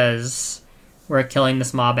pain because we're killing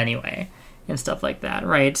this mob anyway. And stuff like that,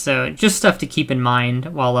 right? So just stuff to keep in mind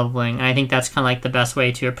while leveling. And I think that's kind of like the best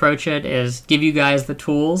way to approach it, is give you guys the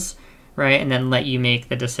tools, right? And then let you make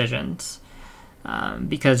the decisions.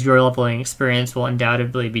 Because your leveling experience will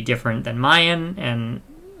undoubtedly be different than mine and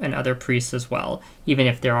other priests as well, even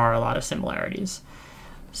if there are a lot of similarities.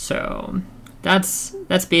 So that's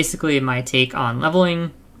basically my take on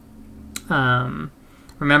leveling.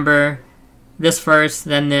 Remember, this first,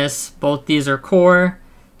 then this. Both these are core.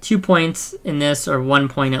 2 points in this, or 1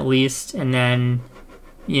 point at least, and then,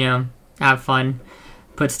 you know, have fun.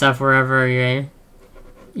 Put stuff wherever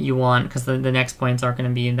you want, because the next points aren't going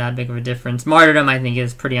to be that big of a difference. Martyrdom, I think,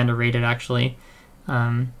 is pretty underrated, actually.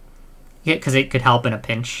 Because it could help in a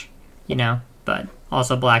pinch, you know. But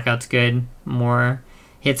also Blackout's good. More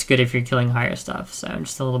hits good if you're killing higher stuff. So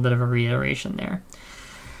just a little bit of a reiteration there.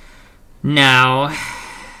 Now,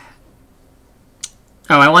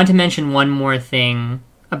 I want to mention one more thing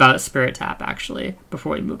about Spirit Tap, actually,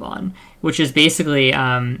 before we move on, which is basically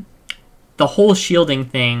the whole shielding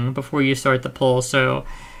thing before you start the pull. So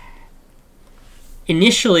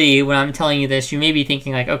initially, when I'm telling you this, you may be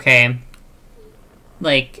thinking like, okay,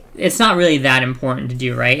 like, it's not really that important to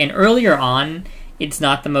do, right? And earlier on, it's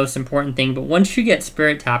not the most important thing, but once you get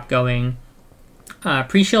Spirit Tap going,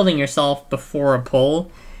 pre-shielding yourself before a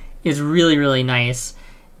pull is really, really nice,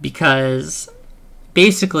 because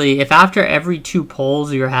basically, if after every 2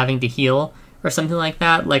 pulls you're having to heal or something like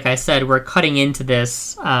that, like I said, we're cutting into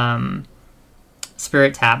this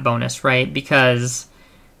Spirit Tap bonus, right? Because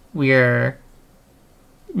we're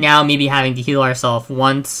now maybe having to heal ourselves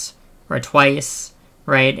once or twice,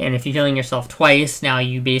 right? And if you're healing yourself twice, now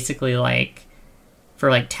you basically, like, for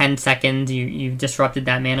like 10 seconds, you've disrupted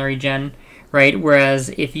that mana regen, right? Whereas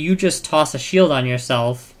if you just toss a shield on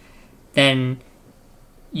yourself, then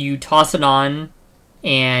you toss it on,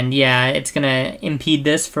 and yeah, it's gonna impede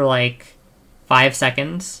this for like 5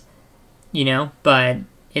 seconds, you know, but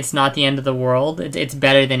it's not the end of the world. It's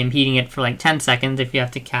better than impeding it for like 10 seconds if you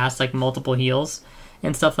have to cast like multiple heals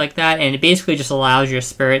and stuff like that. And it basically just allows your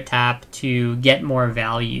Spirit Tap to get more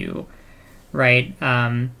value, right?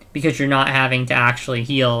 Because you're not having to actually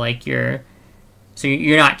heal, like you're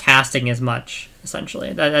not casting as much,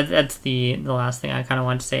 essentially. That's the last thing I kind of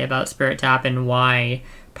want to say about Spirit Tap and why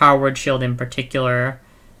Power Word Shield in particular,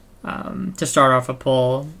 to start off a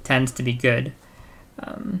pull, tends to be good.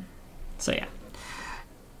 So yeah.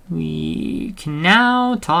 We can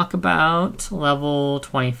now talk about level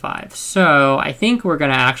 25. So I think we're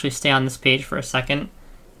going to actually stay on this page for a second,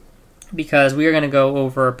 because we are going to go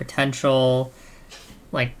over potential,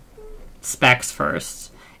 like, specs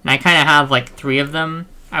first. And I kind of have like 3 of them,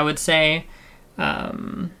 I would say.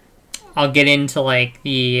 I'll get into like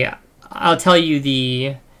I'll tell you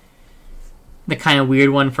the kind of weird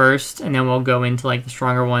one first, and then we'll go into like the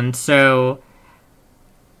stronger one. So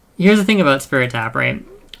here's the thing about Spirit Tap, right?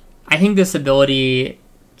 I think this ability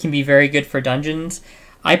can be very good for dungeons.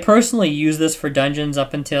 I personally use this for dungeons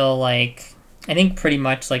up until like, I think pretty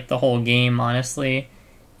much like the whole game, honestly.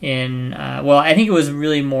 Well, I think it was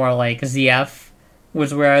really more like ZF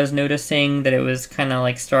was where I was noticing that it was kind of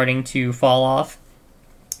like starting to fall off.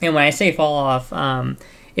 And when I say fall off,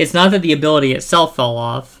 it's not that the ability itself fell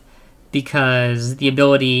off, because the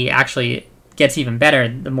ability actually gets even better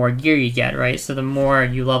the more gear you get, right? So the more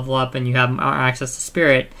you level up and you have more access to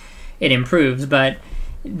Spirit, it improves. But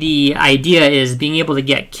the idea is being able to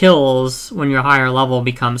get kills when you're higher level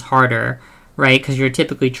becomes harder, right? Because you're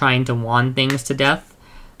typically trying to wand things to death,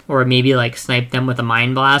 or maybe like snipe them with a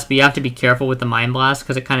Mind Blast. But you have to be careful with the Mind Blast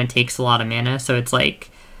because it kind of takes a lot of mana. So it's like,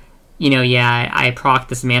 you know, yeah, I proc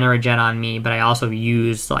this mana regen on me, but I also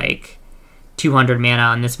use like 200 mana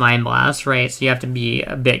on this Mind Blast, right? So you have to be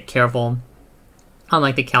a bit careful on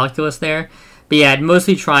like the calculus there. But yeah, I'd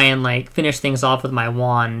mostly try and like finish things off with my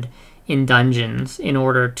wand in dungeons in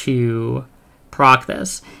order to proc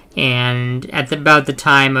this. And at about the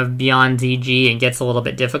time of Beyond ZG, it gets a little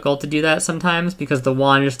bit difficult to do that sometimes, because the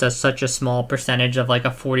wand just does such a small percentage of like a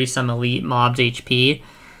 40-some elite mob's HP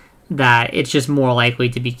that it's just more likely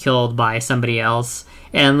to be killed by somebody else.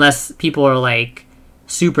 And unless people are like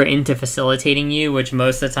super into facilitating you, which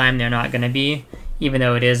most of the time they're not going to be, even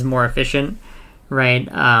though it is more efficient, right?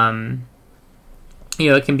 You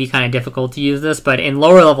know, it can be kind of difficult to use this, but in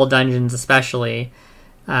lower level dungeons especially,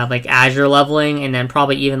 like Azure leveling, and then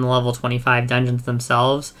probably even the level 25 dungeons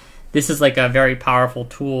themselves, this is like a very powerful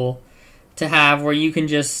tool to have, where you can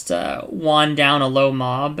just wand down a low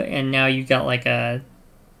mob, and now you've got like a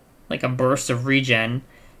burst of regen,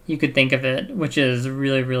 you could think of it, which is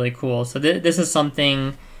really, really cool. So this is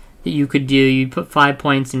something that you could do. You put 5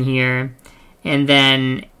 points in here, and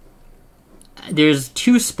then there's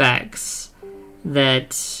 2 specs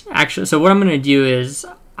that actually, so what I'm going to do is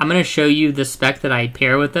I'm going to show you the spec that I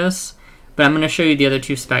pair with this, but I'm going to show you the other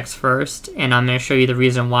 2 specs first, and I'm going to show you the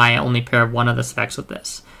reason why I only pair one of the specs with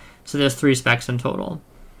this. So there's 3 specs in total.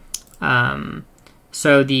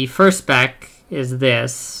 So the first spec is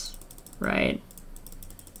this, right?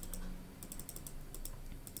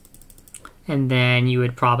 and then you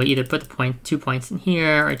would probably either put the 2 points in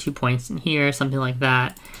here or 2 points in here, something like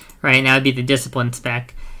that, right? And that would be the discipline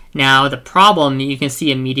spec. Now, the problem that you can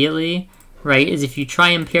see immediately, right, is if you try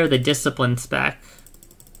and pair the discipline spec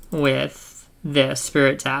with the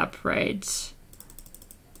spirit tap, right,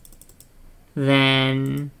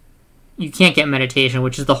 then you can't get meditation,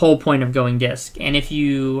 which is the whole point of going disc. And if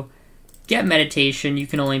you get meditation, you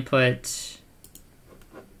can only put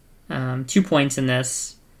 2 points in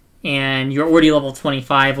this, and you're already level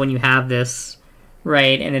 25 when you have this,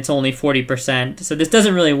 right, and it's only 40%. So this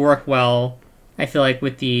doesn't really work well, I feel like,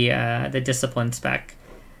 with the discipline spec,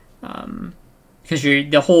 because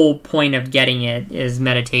the whole point of getting it is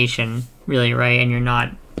meditation, really, right? And you're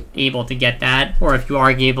not able to get that, or if you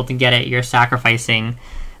are able to get it, you're sacrificing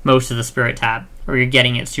most of the spirit tap, or you're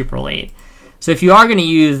getting it super late. So if you are going to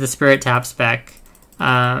use the spirit tap spec,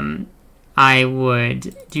 I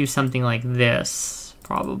would do something like this,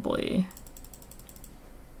 probably.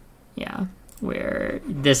 Yeah, where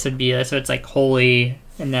this would be, so it's like holy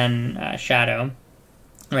and then shadow,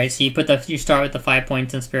 right? So you start with the 5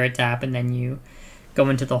 points in spirit tap, and then you go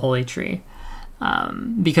into the holy tree,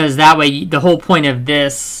 because that way the whole point of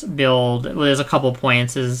this build, well, there's a couple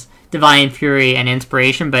points, is divine fury and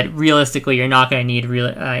inspiration, but realistically you're not going to need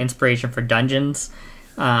inspiration for dungeons,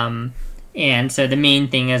 and so the main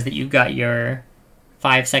thing is that you've got your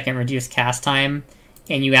 5-second reduced cast time,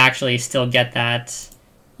 and you actually still get that.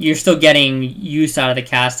 You're still getting use out of the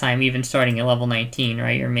cast time even starting at level 19,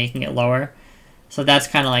 right? You're making it lower. So that's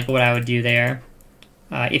kind of like what I would do there,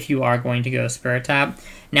 if you are going to go spirit tap.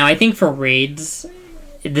 Now, I think for raids,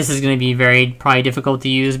 this is going to be probably difficult to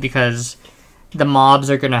use, because the mobs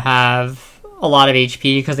are going to have a lot of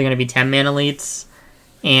HP because they're going to be 10-man elites,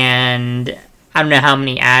 and I don't know how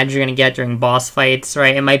many ads you're going to get during boss fights,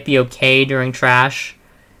 right? It might be okay during trash,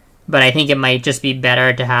 but I think it might just be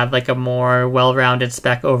better to have like a more well-rounded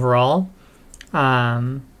spec overall.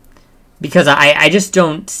 Because I just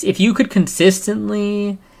don't... If you could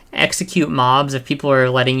consistently execute mobs, if people are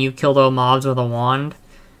letting you kill those mobs with a wand,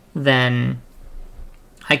 then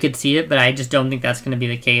I could see it, but I just don't think that's going to be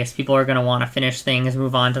the case. People are going to want to finish things,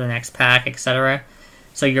 move on to the next pack, etc.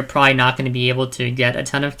 So you're probably not going to be able to get a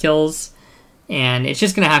ton of kills, and it's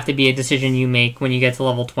just going to have to be a decision you make when you get to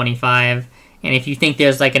level 25. And if you think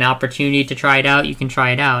there's like an opportunity to try it out, you can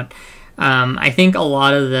try it out. I think a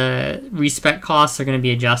lot of the respec costs are going to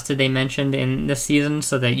be adjusted, they mentioned, in this season,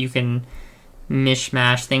 so that you can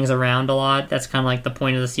mishmash things around a lot. That's kind of like the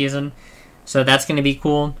point of the season. So that's going to be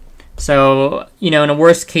cool. So, in a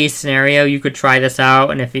worst case scenario, you could try this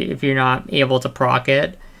out, and if you're not able to proc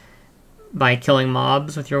it by killing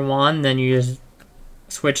mobs with your wand, then you just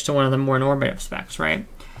switch to one of the more normative specs, right?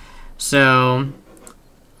 So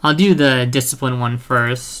I'll do the discipline one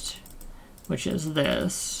first, which is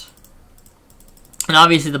this. And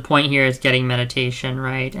obviously the point here is getting meditation,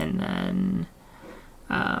 right? And then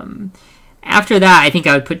after that, I think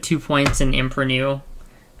I would put 2 points in Imp Renew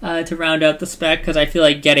to round out the spec, because I feel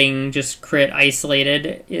like getting just crit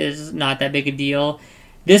isolated is not that big a deal.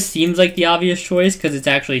 This seems like the obvious choice because it's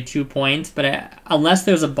actually 2 points, but unless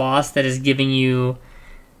there's a boss that is giving you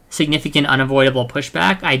significant unavoidable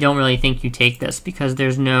pushback, I don't really think you take this, because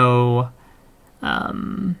there's no...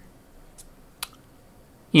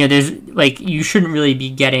 there's, like, you shouldn't really be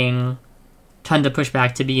getting tons of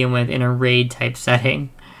pushback to begin with in a raid-type setting,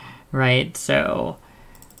 right? So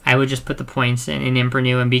I would just put the points in Imp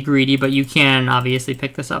Renew and be greedy, but you can obviously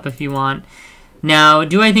pick this up if you want. Now,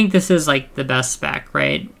 do I think this is, like, the best spec,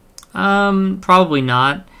 right? Probably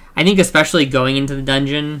not. I think especially going into the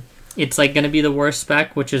dungeon, it's, like, going to be the worst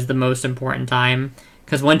spec, which is the most important time.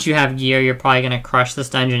 Because once you have gear, you're probably going to crush this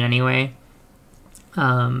dungeon anyway.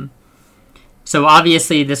 So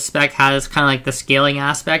obviously this spec has kind of like the scaling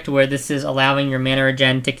aspect, where this is allowing your mana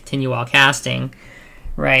regen to continue while casting,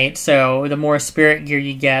 right? So the more spirit gear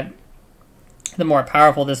you get, the more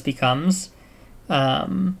powerful this becomes.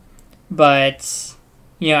 But,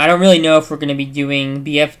 I don't really know if we're going to be doing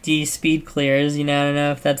BFD speed clears, I don't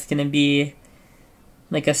know if that's going to be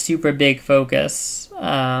like a super big focus.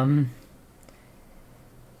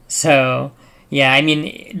 So, yeah, I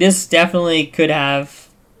mean, this definitely could have,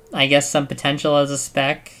 I guess, some potential as a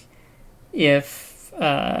spec if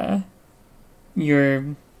you're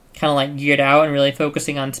kind of like geared out and really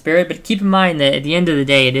focusing on spirit. But keep in mind that at the end of the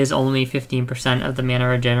day, it is only 15% of the mana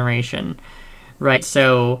regeneration, right?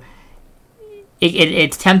 So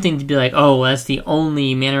it's tempting to be like, oh, well, that's the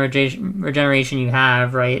only mana regeneration you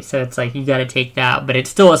have, right? So it's like you got to take that, but it's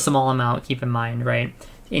still a small amount, keep in mind, right?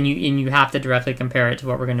 And you have to directly compare it to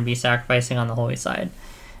what we're going to be sacrificing on the holy side.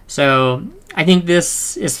 So I think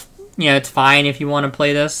this is, it's fine if you want to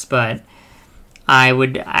play this, but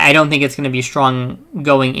I don't think it's going to be strong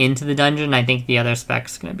going into the dungeon. I think the other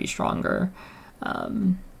spec's going to be stronger.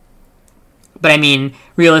 But I mean,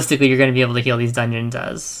 realistically, you're going to be able to heal these dungeons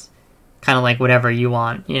as kind of like whatever you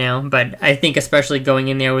want, you know? But I think especially going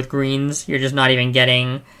in there with greens, you're just not even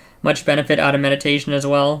getting much benefit out of meditation as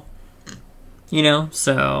well, you know?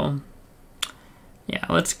 So, yeah,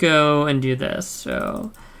 let's go and do this.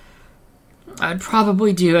 So, I'd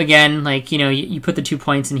probably do, again, like, you know, you put the 2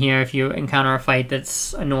 points in here if you encounter a fight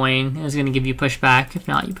that's annoying. It's going to give you pushback. If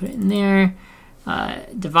not, you put it in there.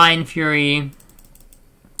 Divine Fury.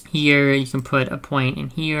 Here, you can put a point in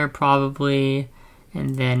here, probably,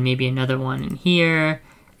 and then maybe another one in here,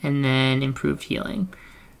 and then improved healing,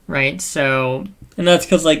 right? So, and that's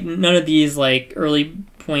because, like, none of these, like, early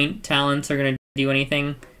point talents are going to do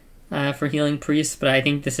anything for healing priests, but I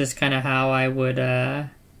think this is kind of how I would, how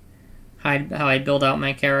I build out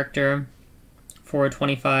my character for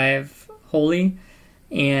 25 Holy,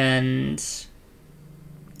 and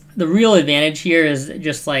the real advantage here is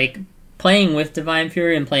just, like, playing with Divine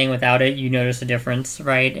Fury and playing without it, you notice a difference,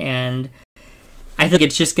 right? And I think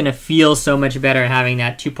it's just going to feel so much better having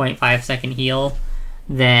that 2.5 second heal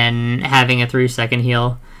than having a 3 second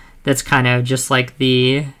heal. That's kind of just like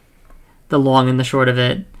the long and the short of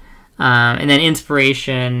it. And then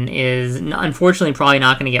Inspiration is unfortunately probably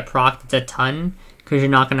not going to get procced a ton because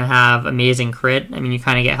you're not going to have amazing crit. I mean, you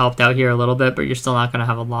kind of get helped out here a little bit, but you're still not going to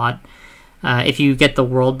have a lot. If you get the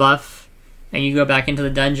world buff, and you go back into the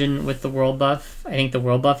dungeon with the world buff, I think the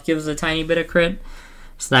world buff gives a tiny bit of crit,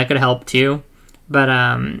 so that could help too. But,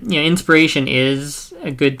 you know, Inspiration is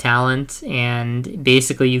a good talent, and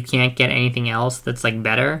basically you can't get anything else that's, like,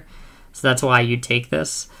 better, so that's why you take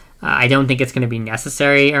this. I don't think it's going to be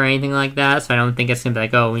necessary or anything like that, so I don't think it's going to be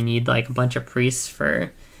like, oh, we need, like, a bunch of priests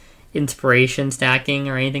for Inspiration stacking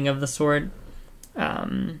or anything of the sort.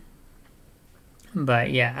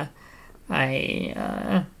 But, yeah,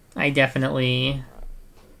 I definitely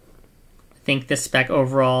think this spec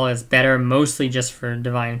overall is better, mostly just for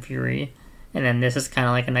Divine Fury. And then this is kind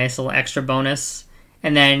of like a nice little extra bonus.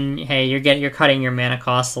 And then, hey, you're cutting your mana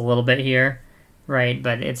costs a little bit here, right?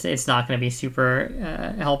 But it's not going to be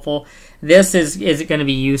super helpful. This is going to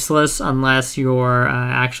be useless unless you're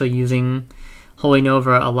actually using Holy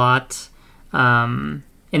Nova a lot. And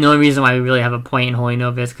the only reason why we really have a point in Holy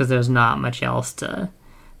Nova is because there's not much else to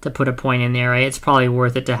put a point in there, right? It's probably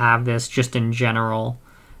worth it to have this just in general.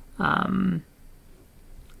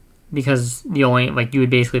 Because the only, like, you would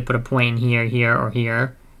basically put a point in here, here, or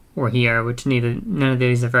here, or here, which none of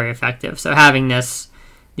these are very effective. So having this,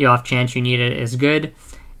 the off chance you need it, is good.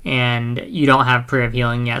 And you don't have Prayer of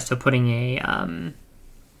Healing yet, so putting a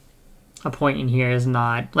point in here is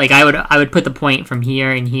not, like, I would put the point from here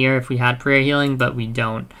and here if we had Prayer Healing, but we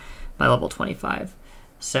don't by level 25.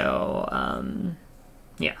 So,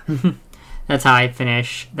 yeah, that's how I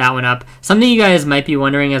finish that one up. Something you guys might be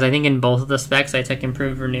wondering is I think in both of the specs I took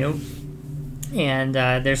Improved Renew. And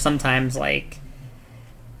there's sometimes, like,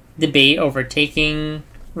 debate over taking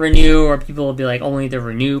Renew, or people will be like, only the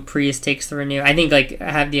Renew Priest takes the Renew. I think, like,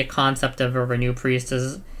 have the concept of a Renew Priest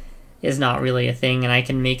is not really a thing, and I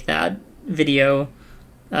can make that video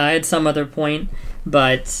at some other point.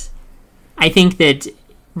 But I think that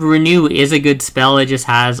Renew is a good spell, it just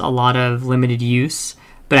has a lot of limited use.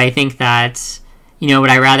 But I think that, you know, would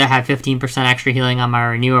I rather have 15% extra healing on my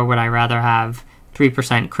Renew, or would I rather have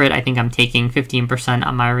 3% crit? I think I'm taking 15%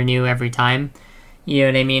 on my Renew every time. You know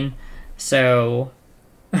what I mean? So,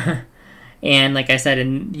 and like I said,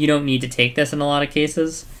 you don't need to take this in a lot of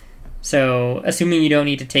cases. So, assuming you don't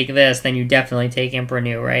need to take this, then you definitely take Imp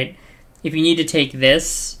Renew, right? If you need to take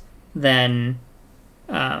this, then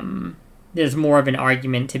there's more of an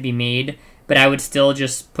argument to be made. But I would still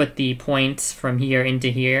just put the points from here into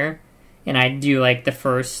here, and I'd do, like, the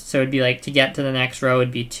first, so it'd be, like, to get to the next row,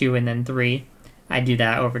 it'd be 2 and then 3. I'd do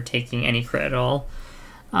that over taking any crit at all.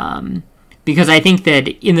 Because I think that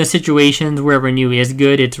in the situations where Renew is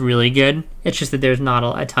good, it's really good. It's just that there's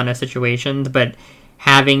not a ton of situations, but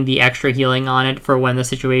having the extra healing on it for when the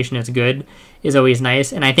situation is good is always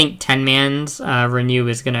nice. And I think 10-man's Renew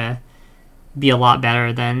is going to be a lot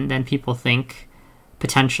better than people think,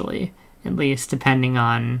 potentially. At least, depending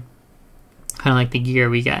on kind of like the gear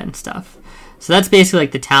we get and stuff. So that's basically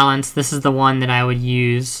like the talents. This is the one that I would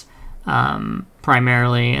use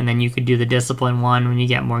primarily, and then you could do the discipline one when you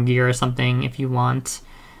get more gear or something if you want.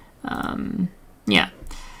 Yeah.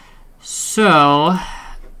 So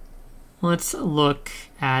let's look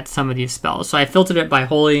at some of these spells. So I filtered it by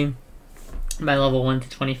Holy, by level 1 to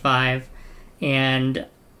 25, and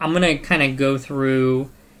I'm going to kind of go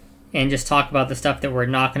through and just talk about the stuff that we're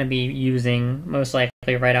not going to be using, most likely.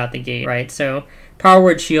 right out the gate, right? So Power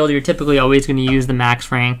Word Shield, you're typically always going to use the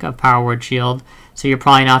max rank of Power Word Shield, so you're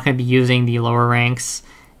probably not going to be using the lower ranks,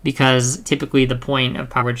 because typically the point of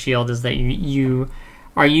Power Word Shield is that you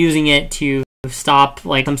are using it to stop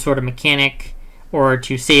like some sort of mechanic or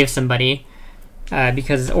to save somebody, or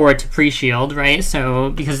to pre-shield, right? So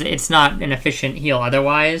because it's not an efficient heal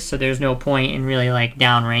otherwise, so there's no point in really like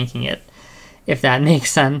down ranking it, if that makes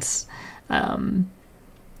sense.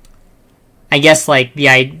 I guess like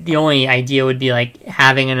the only idea would be like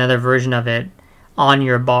having another version of it on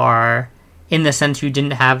your bar, in the sense you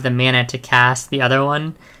didn't have the mana to cast the other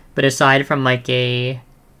one. But aside from like a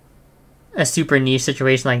super niche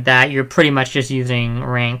situation like that, you're pretty much just using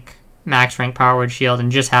max rank Power Word Shield,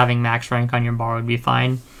 and just having max rank on your bar would be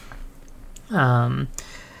fine. So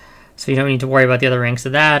you don't need to worry about the other ranks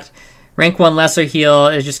of that. Rank 1 Lesser Heal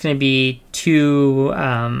is just going to be too...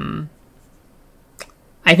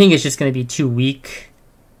 I think it's just going to be too weak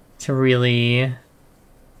to really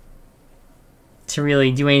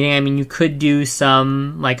do anything. I mean, you could do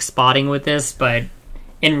some like spotting with this, but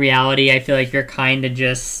in reality, I feel like you're kind of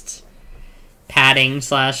just padding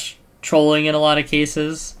 / trolling in a lot of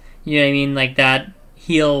cases. You know what I mean? Like that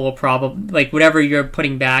heal will probably, like whatever you're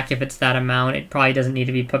putting back, if it's that amount, it probably doesn't need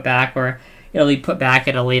to be put back, or it'll be put back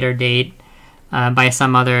at a later date by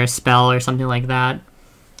some other spell or something like that.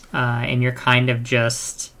 And you're kind of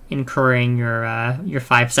just incurring your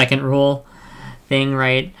 5-second rule thing,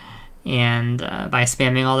 right? And by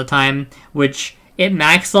spamming all the time, which at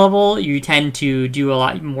max level you tend to do a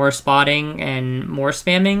lot more spotting and more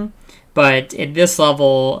spamming, but at this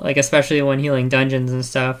level, like especially when healing dungeons and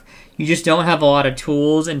stuff, you just don't have a lot of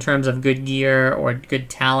tools in terms of good gear or good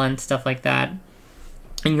talent, stuff like that,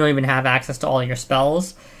 and you don't even have access to all your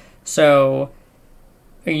spells, so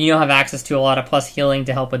you don't have access to a lot of plus healing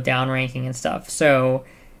to help with downranking and stuff. So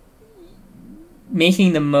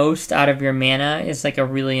making the most out of your mana is like a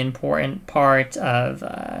really important part of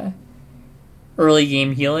early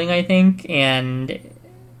game healing, I think. And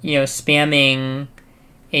spamming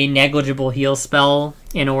a negligible heal spell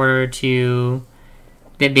in order to,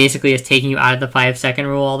 that basically is taking you out of the 5-second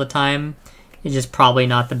rule all the time, is just probably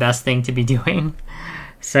not the best thing to be doing.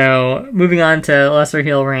 So moving on to Lesser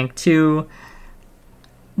Heal rank 2.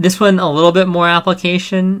 This one, a little bit more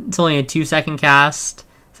application. It's only a 2-second cast,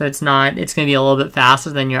 so it's going to be a little bit faster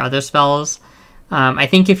than your other spells. I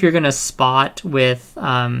think if you're going to spot with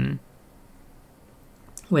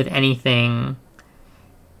anything,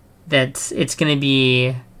 it's going to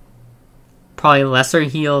be probably Lesser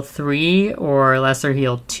Heal 3 or Lesser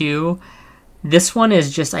Heal 2. This one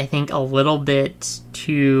is just, I think, a little bit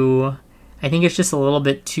too... I think it's just a little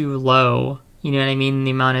bit too low. You know what I mean?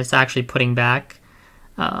 The amount it's actually putting back.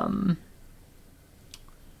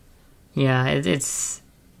 It's...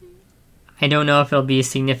 I don't know if it'll be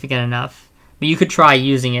significant enough. But you could try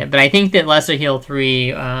using it. But I think that Lesser Heal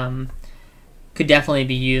 3 could definitely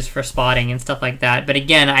be used for spotting and stuff like that. But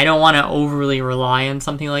again, I don't want to overly rely on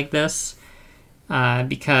something like this.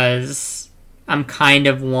 Because I'm kind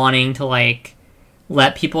of wanting to, like,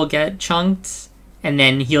 let people get chunked and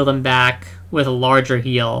then heal them back with a larger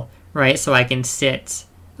heal, right? So I can sit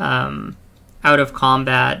out of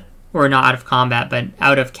combat, or not out of combat, but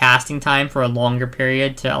out of casting time for a longer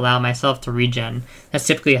period to allow myself to regen. That's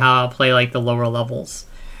typically how I'll play, like, the lower levels.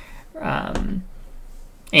 And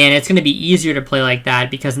it's going to be easier to play like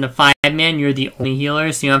that because in a 5-man, you're the only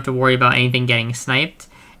healer, so you don't have to worry about anything getting sniped.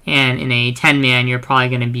 And in a 10-man, you're probably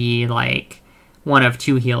going to be, like, one of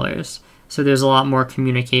 2 healers. So there's a lot more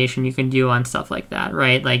communication you can do on stuff like that,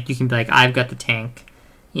 right? Like, you can be like, I've got the tank,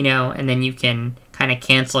 and then you can kind of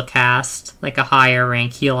cancel cast, like, a higher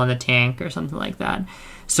rank heal on the tank or something like that.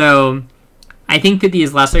 So I think that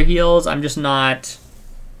these lesser heals, I'm just not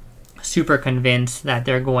super convinced that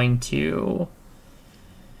they're going to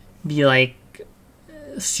be, like,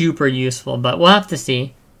 super useful. But we'll have to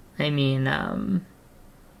see. I mean,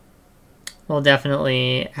 we'll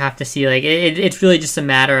definitely have to see. Like, it's really just a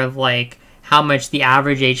matter of, like, how much the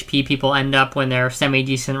average HP people end up when they're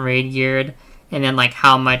semi-decent raid geared, and then, like,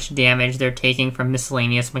 how much damage they're taking from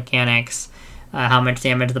miscellaneous mechanics, how much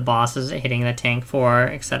damage the boss is hitting the tank for,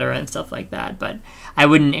 etc., and stuff like that. But I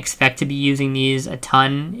wouldn't expect to be using these a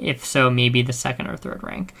ton. If so, maybe the 2nd or 3rd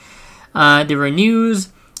rank. The renews,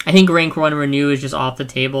 I think rank 1 renew is just off the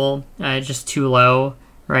table. It's just too low,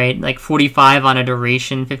 right? Like 45 on a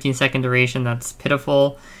duration, 15-second duration, that's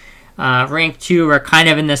pitiful. Rank 2 are kind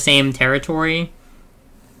of in the same territory,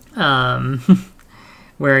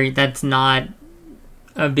 where that's not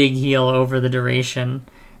a big heal over the duration,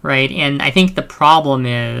 right? And I think the problem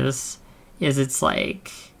is it's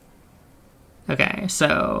like, okay,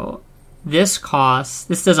 so this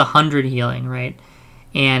does 100 healing, right?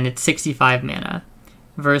 And it's 65 mana.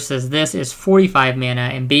 Versus this is 45 mana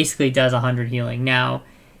and basically does 100 healing. Now,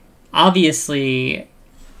 obviously,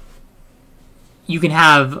 you can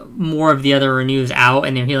have more of the other renews out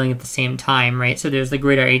and they're healing at the same time, right? So there's the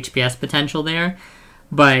greater HPS potential there.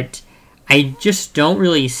 But I just don't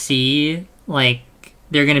really see, like,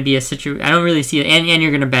 they're going to be a situation... I don't really see it, and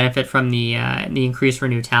you're going to benefit from the increased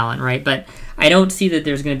renew talent, right? But I don't see that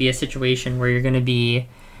there's going to be a situation where you're going to be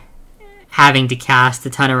having to cast a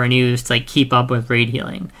ton of renews to, like, keep up with raid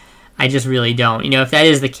healing. I just really don't. You know, if that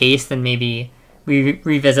is the case, then maybe we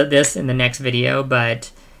revisit this in the next video,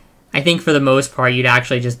 but I think for the most part, you'd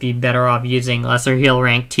actually just be better off using lesser heal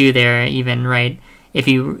rank 2 there, even, right? If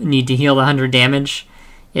you need to heal 100 damage,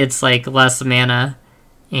 it's, like, less mana,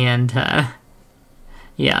 and,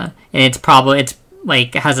 yeah, and it's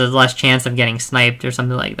like, has a less chance of getting sniped or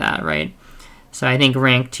something like that, right? So I think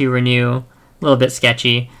rank 2 renew, a little bit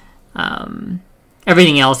sketchy.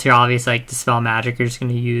 Everything else here, obviously, like Dispel Magic, you're just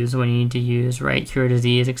going to use when you need to use, right? Cure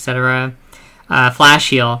Disease, etc. Flash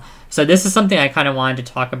Heal. So this is something I kind of wanted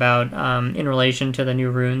to talk about in relation to the new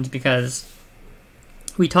runes, because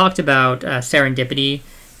we talked about Serendipity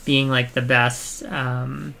being, like, the best...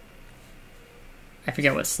 I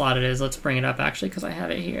forget what slot it is. Let's bring it up, actually, because I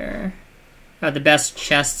have it here. The best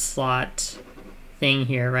chest slot thing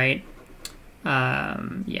here, right?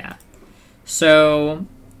 Yeah. So,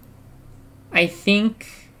 I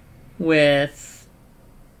think with,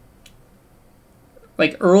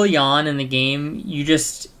 like, early on in the game, you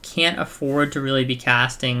just can't afford to really be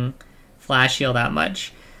casting Flash Heal that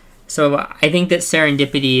much. So, I think that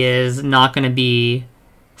Serendipity is not going to be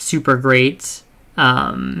super great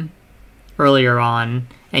earlier on,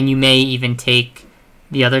 and you may even take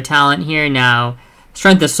the other talent here. Now,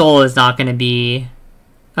 Strength of Soul is not going to be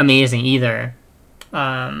amazing either,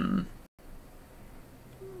 like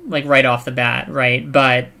right off the bat, right?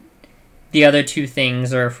 But the other two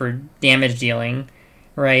things are for damage dealing,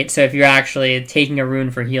 right? So if you're actually taking a rune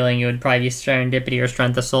for healing, it would probably be Serendipity or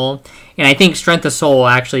Strength of Soul. And I think Strength of Soul will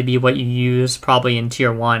actually be what you use probably in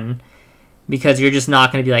Tier 1, because you're just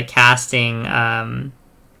not going to be, like, casting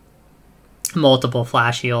multiple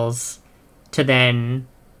flash heals to then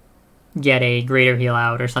get a greater heal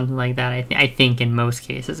out or something like that. I think in most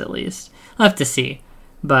cases, at least. I'll have to see.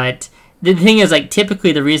 But the thing is, like,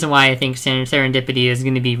 typically the reason why I think Serendipity is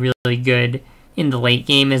going to be really good in the late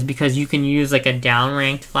game is because you can use, like, a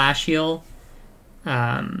down-ranked flash heal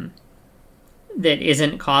that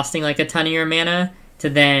isn't costing, like, a ton of your mana to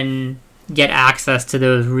then get access to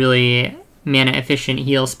those really mana-efficient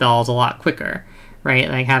heal spells a lot quicker. Right,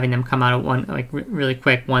 like having them come out at really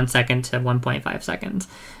quick, 1 second to 1.5 seconds.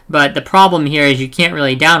 But the problem here is you can't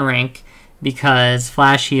really downrank because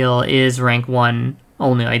Flash Heal is rank 1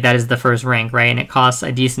 only. Like, that is the first rank, right? And it costs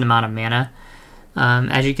a decent amount of mana,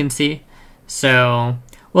 as you can see. So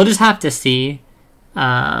we'll just have to see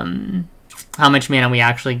how much mana we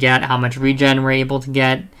actually get, how much regen we're able to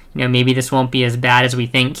get. You know, maybe this won't be as bad as we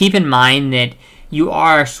think. Keep in mind that you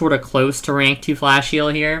are sort of close to rank 2 Flash Heal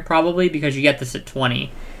here, probably, because you get this at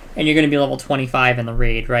 20. And you're going to be level 25 in the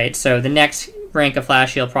raid, right? So the next rank of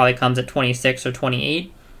Flash Heal probably comes at 26 or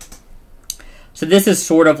 28. So this is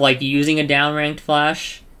sort of like using a down-ranked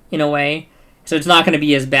Flash, in a way. So it's not going to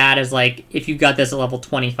be as bad as, like, if you got this at level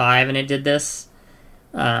 25 and it did this.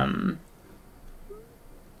 And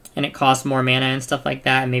it cost more mana and stuff like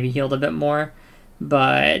that, and maybe healed a bit more.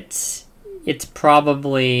 But it's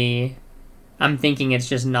probably... I'm thinking it's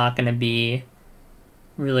just not going to be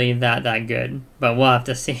really that good, but we'll have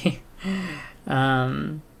to see.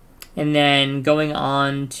 And then going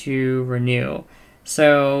on to Renew.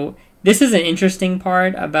 So this is an interesting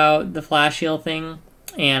part about the Flash Heal thing,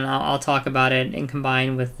 and I'll talk about it and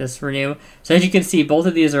combine with this Renew. So as you can see, both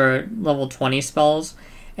of these are level 20 spells,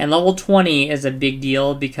 and level 20 is a big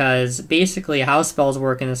deal because basically how spells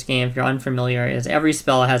work in this game, if you're unfamiliar, is every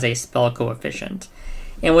spell has a spell coefficient.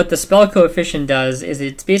 And what the spell coefficient does is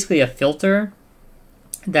it's basically a filter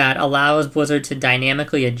that allows Blizzard to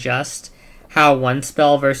dynamically adjust how one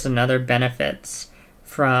spell versus another benefits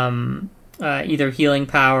from either healing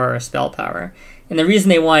power or spell power. And the reason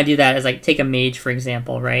they want to do that is, like, take a mage, for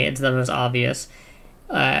example, right? It's the most obvious.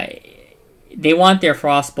 They want their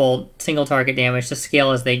Frostbolt single target damage to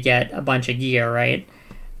scale as they get a bunch of gear, right?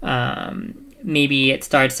 Maybe it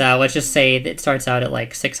starts out, let's just say that it starts out at,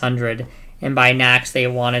 like, 600, and by Nax they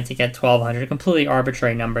wanted to get 1200. Completely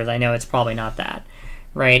arbitrary numbers. I know it's probably not that,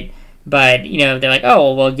 right? But, you know, they're like, oh,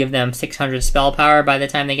 well, we'll give them 600 spell power by the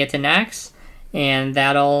time they get to Nax, and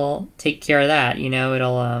that'll take care of that. You know,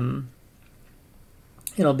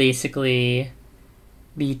 it'll basically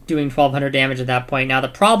be doing 1200 damage at that point. Now the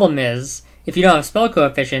problem is, if you don't have spell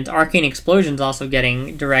coefficient, Arcane Explosion's also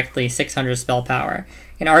getting directly 600 spell power.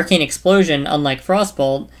 And Arcane Explosion, unlike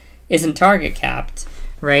Frostbolt, isn't target capped,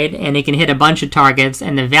 right? And it can hit a bunch of targets,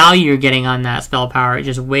 and the value you're getting on that spell power is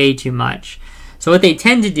just way too much. So what they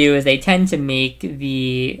tend to do is they tend to make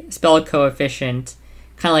the spell coefficient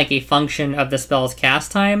kind of like a function of the spell's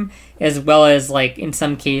cast time, as well as, like, in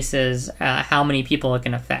some cases, how many people it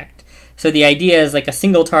can affect. So the idea is, like, a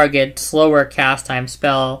single target, slower cast time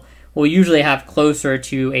spell will usually have closer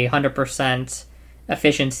to 100%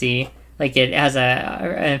 efficiency. Like, it has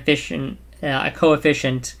a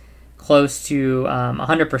coefficient close to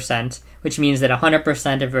 100%, which means that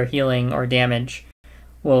 100% of your healing or damage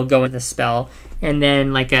will go into the spell. And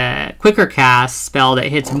then, like, a quicker cast spell that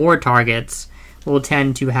hits more targets will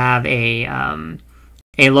tend to have a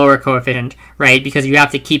lower coefficient, right? Because you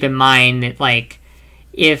have to keep in mind that, like,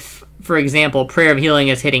 if, for example, Prayer of Healing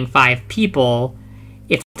is hitting 5 people,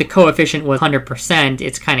 if the coefficient was 100%,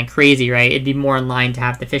 it's kind of crazy, right? It'd be more in line to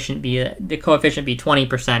have the coefficient be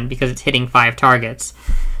 20% because it's hitting 5 targets.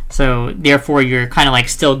 So therefore, you're kind of like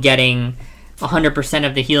still getting 100%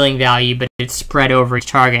 of the healing value, but it's spread over each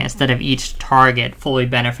target instead of each target fully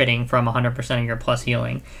benefiting from 100% of your plus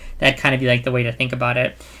healing. That'd kind of be like the way to think about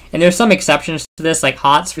it. And there's some exceptions to this, like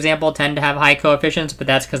HOTS, for example, tend to have high coefficients, but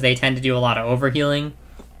that's because they tend to do a lot of overhealing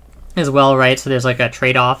as well, right? So there's like a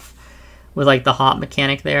trade-off with like the HOT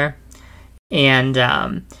mechanic there.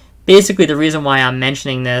 And basically the reason why I'm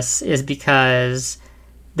mentioning this is because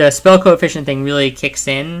the spell coefficient thing really kicks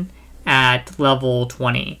in at level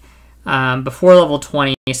 20. Before level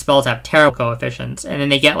 20, spells have terrible coefficients, and then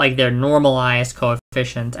they get like their normalized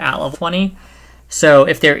coefficient at level 20. So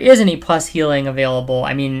if there is any plus healing available,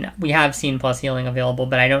 I mean, we have seen plus healing available,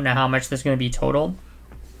 but I don't know how much there's going to be total.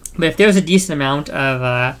 But if there's a decent amount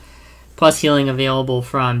of plus healing available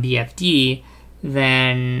from BFD,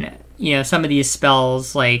 then, you know, some of these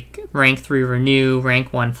spells like rank 3 Renew,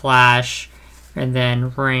 rank 1 Flash, and then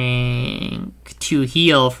rank 2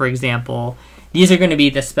 Heal, for example, these are going to be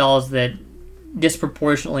the spells that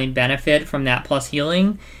disproportionately benefit from that plus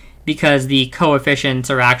healing because the coefficients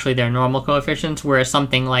are actually their normal coefficients, whereas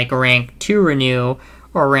something like rank 2 Renew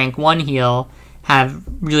or rank 1 Heal have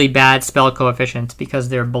really bad spell coefficients because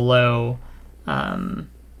they're below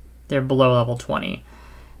level 20.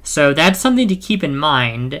 So that's something to keep in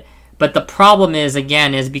mind. But the problem is,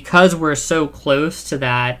 again, is because we're so close to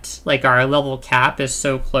that, like our level cap is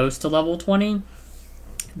so close to level 20,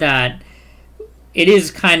 that it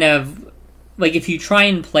is kind of, like if you try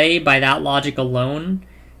and play by that logic alone,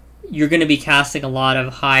 you're going to be casting a lot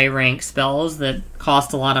of high rank spells that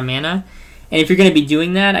cost a lot of mana. And if you're going to be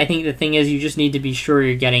doing that, I think the thing is you just need to be sure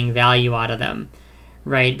you're getting value out of them,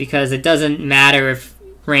 right? Because it doesn't matter if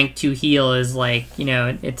rank 2 heal is like, you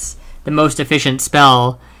know, it's the most efficient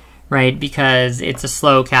spell, right? Because it's a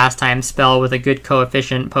slow cast time spell with a good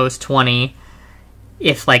coefficient post 20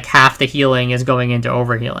 if like half the healing is going into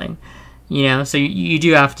overhealing, you know? So you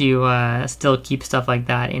do have to still keep stuff like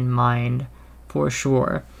that in mind for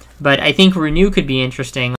sure. But I think Renew could be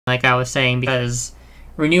interesting, like I was saying, because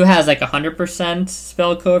Renew has like 100%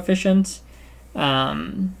 spell coefficient.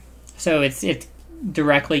 So it's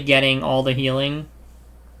directly getting all the healing.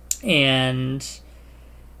 And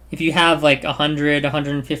if you have like 100,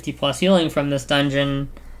 150 plus healing from this dungeon,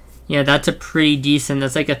 you know, that's a pretty decent,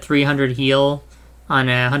 that's like a 300 heal on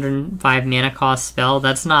a 105 mana cost spell.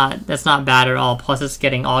 That's not bad at all. Plus it's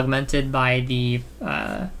getting augmented by the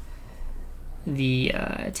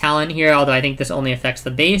talent here, although I think this only affects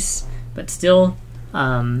the base, but still,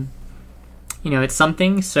 you know, it's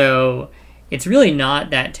something. So it's really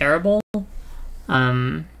not that terrible.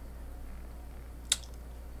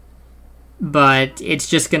 But it's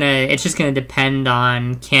just gonna depend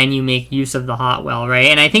on, can you make use of the hot well, right?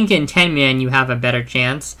 And I think in 10 man you have a better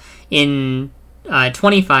chance. In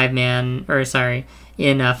 25 man, or sorry,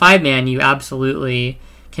 in 5 man you absolutely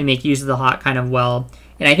can make use of the hot kind of well.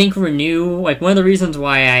 And I think Renew, like one of the reasons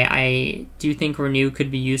why I do think Renew could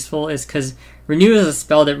be useful is because Renew is a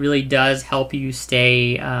spell that really does help you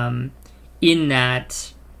stay in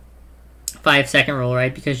that 5-second rule,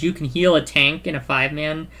 right? Because you can heal a tank in a 5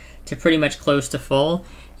 man to pretty much close to full.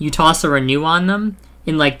 You toss a Renew on them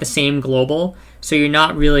in like the same global, so you're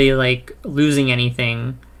not really like losing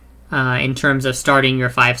anything in terms of starting your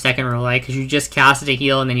 5-second rule, right? Because you just casted a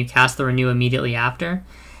heal and then you cast the Renew immediately after,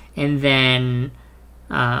 and then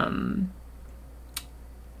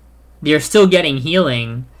they're still getting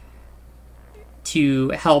healing to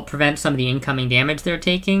help prevent some of the incoming damage they're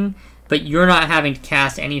taking, but you're not having to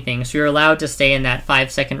cast anything, so you're allowed to stay in that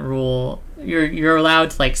 5-second rule you're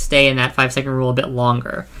allowed to like stay in that 5-second rule a bit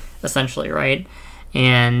longer, essentially, right?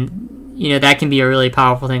 And that can be a really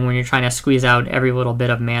powerful thing when you're trying to squeeze out every little bit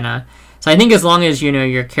of mana. So I think as long as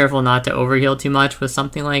you're careful not to overheal too much with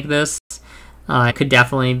something like this, it could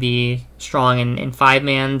definitely be strong in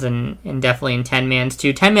 5-mans and definitely in 10-mans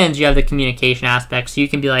too. 10-mans, you have the communication aspect, so you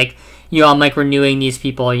can be like, I'm like renewing these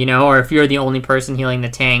people, or if you're the only person healing the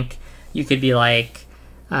tank, you could be like,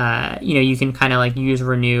 you can kind of like use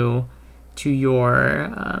renew to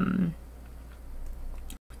your,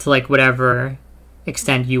 to like whatever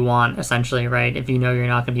extent you want, essentially, right? If you're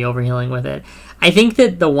not going to be overhealing with it. I think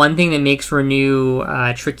that the one thing that makes renew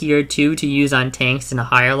trickier too to use on tanks in a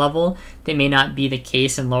higher level that may not be the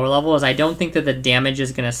case in lower level is I don't think that the damage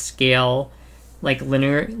is going to scale like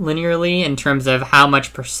linearly in terms of how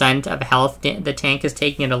much percent of health the tank is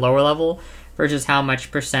taking at a lower level versus how much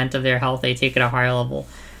percent of their health they take at a higher level.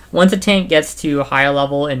 Once a tank gets to a higher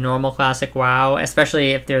level in normal classic WoW,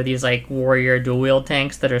 especially if they're these like warrior dual wield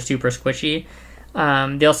tanks that are super squishy,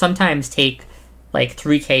 they'll sometimes take like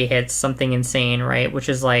 3k hits, something insane, right? Which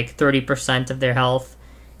is like 30% of their health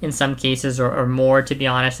in some cases, or more, to be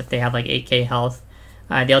honest, if they have like 8k health.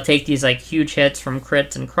 They'll take these like huge hits from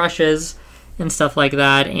crits and crushes and stuff like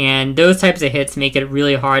that, and those types of hits make it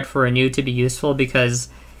really hard for Renew to be useful, because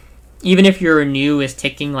even if your Renew is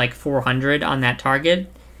ticking like 400 on that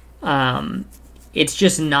target, it's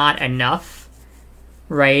just not enough,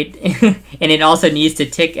 right? And it also needs to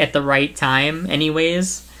tick at the right time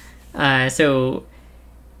anyways. So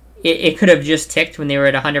it could have just ticked when they were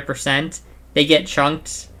at 100%. They get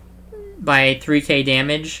chunked by 3k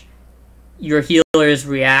damage. Your healers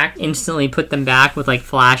react, instantly put them back with like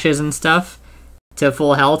flashes and stuff to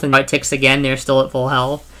full health, and it ticks again, they're still at full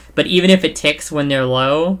health. But even if it ticks when they're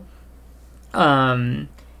low,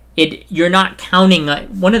 you're not counting.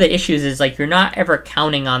 One of the issues is like you're not ever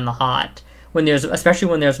counting on the hot especially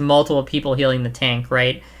when there's multiple people healing the tank,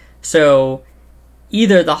 right? So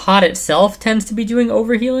either the hot itself tends to be doing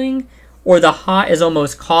overhealing, or the hot is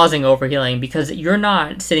almost causing overhealing, because you're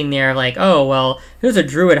not sitting there like, oh, well, there's a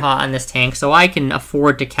druid hot on this tank, so I can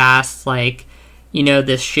afford to cast like,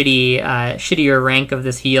 this shittier rank of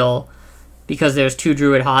this heal because there's 2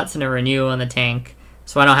 druid hots and a renew on the tank,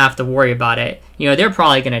 so I don't have to worry about it. They're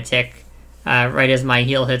probably going to tick right as my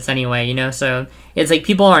heal hits anyway, so it's like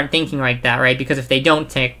people aren't thinking like that, right? Because if they don't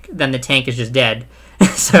tick, then the tank is just dead.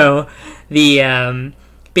 So the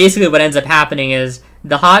basically what ends up happening is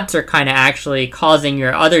the hots are kind of actually causing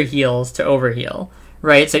your other heals to overheal,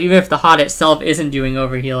 right? So even if the hot itself isn't doing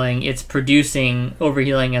overhealing, it's producing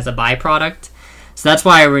overhealing as a byproduct. So that's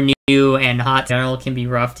why renew and hot in general can be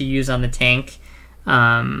rough to use on the tank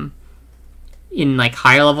in like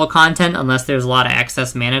higher level content, unless there's a lot of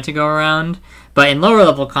excess mana to go around. But in lower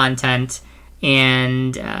level content,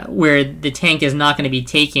 and where the tank is not going to be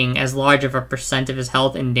taking as large of a percent of his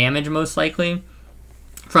health and damage, most likely,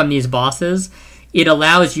 from these bosses, it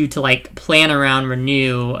allows you to like plan around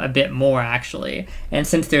renew a bit more, actually. And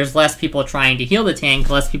since there's less people trying to heal the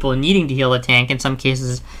tank, less people needing to heal the tank, in some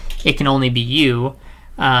cases it can only be you,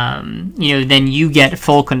 then you get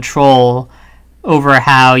full control over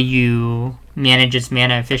how you manage its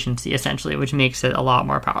mana efficiency, essentially, which makes it a lot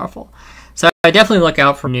more powerful. So I definitely look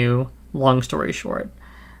out for renew, long story short.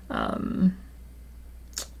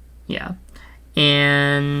 Yeah.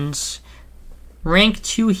 And rank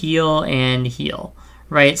 2 heal and heal,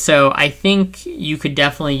 right? So I think you could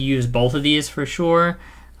definitely use both of these for sure.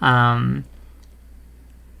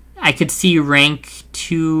 I could see rank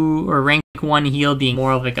 2 or rank 1 heal being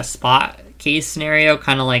more of like a spot case scenario,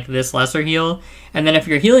 kind of like this lesser heal. And then if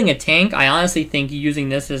you're healing a tank, I honestly think using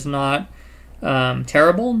this is not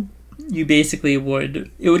terrible. You basically it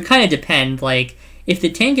would kind of depend. Like, if the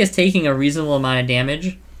tank is taking a reasonable amount of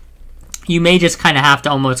damage, you may just kind of have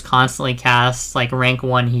to almost constantly cast like rank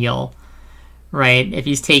 1 heal, right? If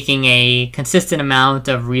he's taking a consistent amount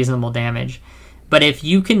of reasonable damage. But if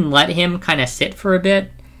you can let him kind of sit for a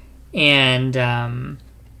bit and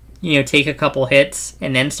take a couple hits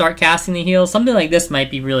and then start casting the heal, something like this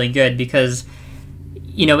might be really good, because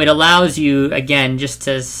it allows you, again, just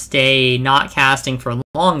to stay not casting for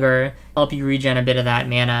longer, help you regen a bit of that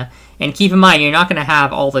mana. And keep in mind, you're not going to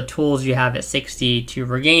have all the tools you have at 60 to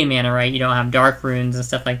regain mana, right? You don't have dark runes and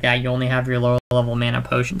stuff like that. You only have your lower level mana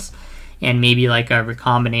potions and maybe like a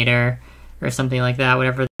recombinator or something like that,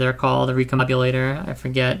 whatever they're called, a recombobulator. I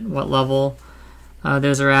forget what level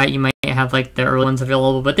those are at. You might have like the early ones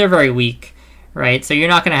available, but they're very weak, right? So you're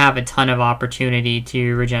not going to have a ton of opportunity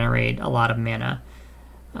to regenerate a lot of mana.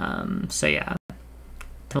 So yeah,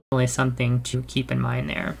 definitely something to keep in mind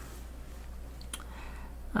there.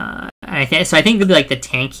 So I think maybe like the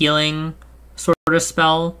tank healing sort of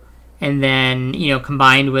spell, and then, you know,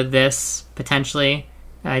 combined with this, potentially,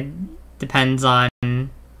 depends on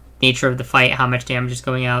nature of the fight, how much damage is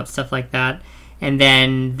going out, stuff like that. And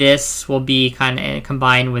then this will be kind of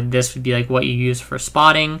combined with this would be like what you use for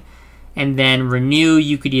spotting. And then renew,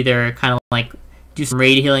 you could either kind of like do some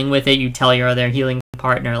raid healing with it. You tell your other healing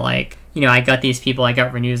partner, like, you know, I got these people, I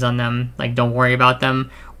got renews on them, like, don't worry about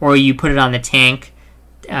them. Or you put it on the tank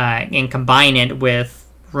and combine it with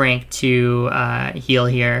rank 2 heal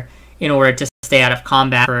here in order to stay out of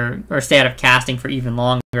combat or stay out of casting for even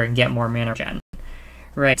longer and get more mana gen.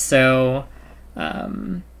 Right, so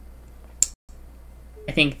I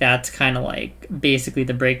think that's kind of like basically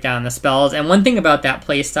the breakdown of the spells. And one thing about that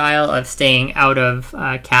playstyle of staying out of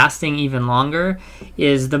casting even longer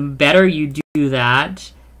is the better you do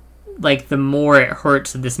that, like the more it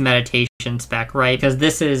hurts this meditation spec, right? Because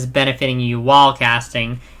this is benefiting you while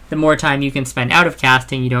casting. The more time you can spend out of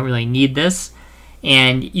casting, you don't really need this.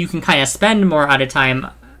 And you can kind of spend more time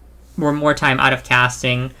out of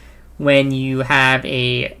casting when you have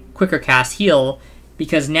a quicker cast heal,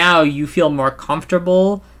 because now you feel more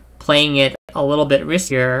comfortable playing it a little bit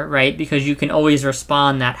riskier, right? Because you can always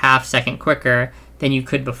respawn that half second quicker than you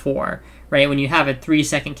could before, right? When you have a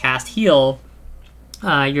 3-second cast heal,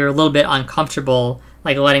 you're a little bit uncomfortable,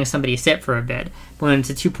 like letting somebody sit for a bit. But when it's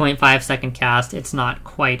a 2.5 second cast, it's not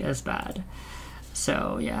quite as bad.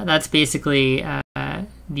 So yeah, that's basically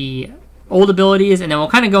the old abilities, and then we'll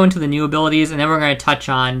kind of go into the new abilities, and then we're going to touch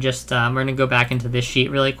on just, we're going to go back into this sheet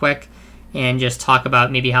really quick and just talk about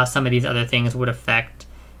maybe how some of these other things would affect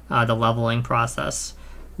the leveling process.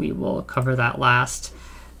 We will cover that last.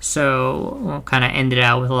 So we'll kind of end it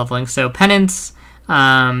out with leveling. So penance,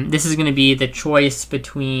 this is going to be the choice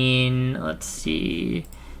between, let's see,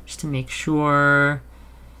 just to make sure,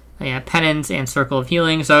 yeah, penance and circle of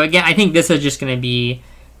healing. So again, I think this is just going to be,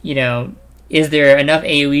 you know, is there enough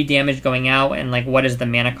AoE damage going out, and like what is the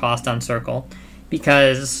mana cost on circle?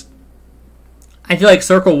 Because I feel like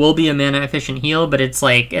circle will be a mana efficient heal, but it's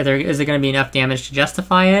like, is there going to be enough damage to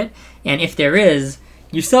justify it? And if there is,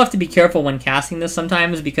 you still have to be careful when casting this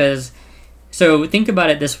sometimes, because, so think about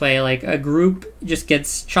it this way, like a group just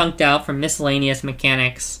gets chunked out from miscellaneous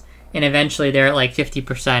mechanics, and eventually they're at like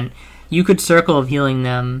 50%. You could circle of healing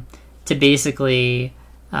them to basically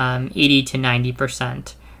 80 to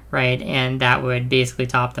 90%, right? And that would basically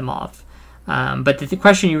top them off. But the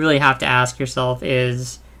question you really have to ask yourself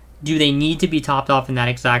is, do they need to be topped off in that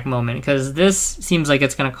exact moment? Because this seems like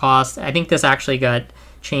it's going to cost, I think this actually got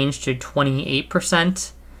changed to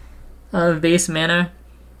 28% of base mana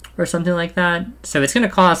or something like that. So it's going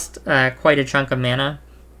to cost quite a chunk of mana.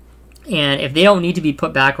 And if they don't need to be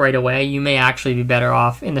put back right away, you may actually be better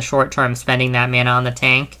off in the short term spending that mana on the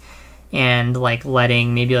tank and like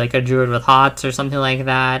letting maybe like a druid with hots or something like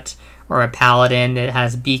that, or a paladin that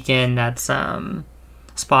has beacon that's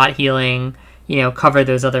spot healing, you know, cover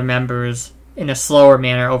those other members in a slower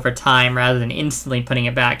manner over time rather than instantly putting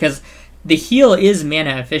it back. Because the heal is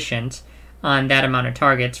mana efficient on that amount of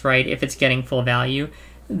targets, right, if it's getting full value.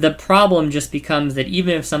 The problem just becomes that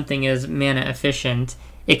even if something is mana efficient,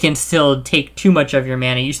 it can still take too much of your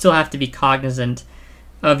mana. You still have to be cognizant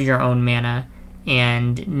of your own mana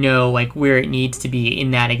and know like where it needs to be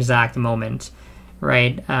in that exact moment,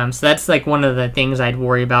 right? So that's like one of the things I'd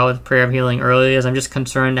worry about with Prayer of Healing early, is I'm just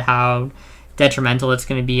concerned how detrimental it's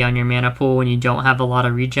going to be on your mana pool when you don't have a lot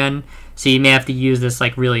of regen. So you may have to use this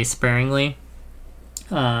like really sparingly,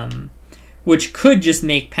 which could just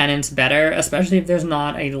make penance better, especially if there's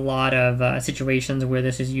not a lot of situations where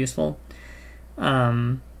this is useful.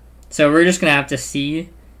 So we're just going to have to see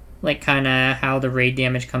like kind of how the raid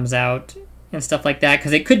damage comes out and stuff like that,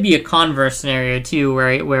 because it could be a converse scenario too,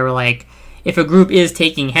 where like if a group is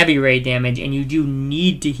taking heavy raid damage and you do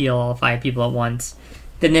need to heal all 5 people at once,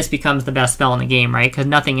 then this becomes the best spell in the game, right? Because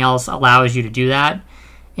nothing else allows you to do that,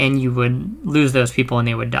 and you would lose those people and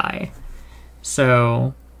they would die.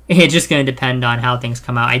 So it's just going to depend on how things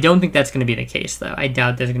come out. I don't think that's going to be the case, though. I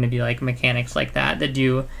doubt there's going to be like mechanics like that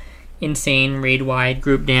do insane raid-wide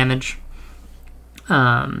group damage.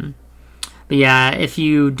 But yeah, if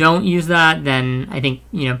you don't use that, then I think,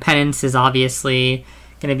 you know, penance is obviously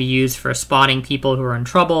going to be used for spotting people who are in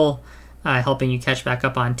trouble, helping you catch back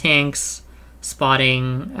up on tanks,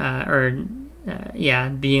 spotting,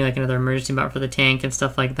 being like another emergency bot for the tank and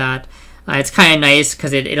stuff like that. It's kind of nice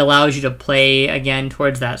because it allows you to play again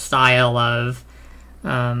towards that style of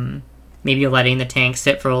maybe letting the tank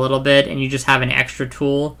sit for a little bit, and you just have an extra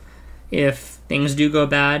tool if things do go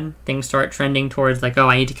bad, things start trending towards like, oh,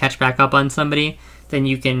 I need to catch back up on somebody, then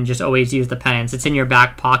you can just always use the penance. It's in your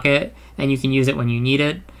back pocket, and you can use it when you need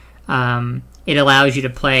it. It allows you to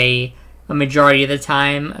play a majority of the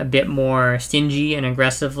time a bit more stingy and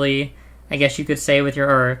aggressively, I guess you could say,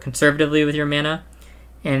 or conservatively with your mana.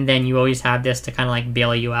 And then you always have this to kind of like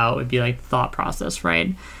bail you out, would be like the thought process,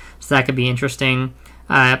 right? So that could be interesting.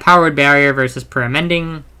 Powered Barrier versus Prayer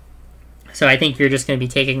Mending. So I think you're just going to be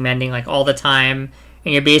taking Mending like all the time,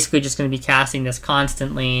 and you're basically just going to be casting this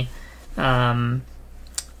constantly.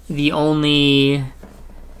 The only,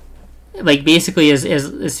 like, basically as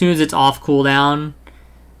soon as it's off cooldown,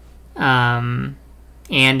 and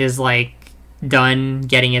is like done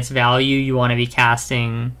getting its value, you want to be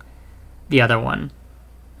casting the other one.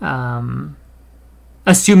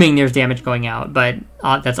 Assuming there's damage going out, but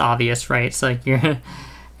that's obvious, right? So like you're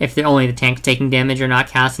if they're only the tank's taking damage, you're not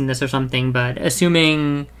casting this or something, but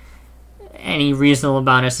assuming any reasonable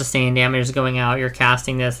amount of sustained damage is going out, you're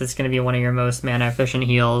casting this. It's going to be one of your most mana efficient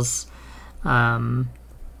heals. Yeah,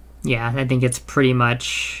 I think it's pretty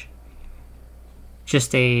much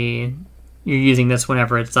just you're using this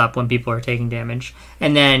whenever it's up, when people are taking damage.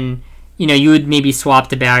 And then, you would maybe swap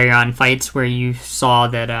the barrier on fights where you saw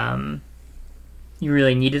that you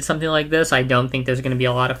really needed something like this. I don't think there's going to be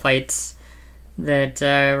a lot of fights that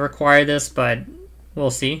require this, but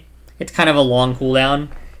we'll see. It's kind of a long cooldown,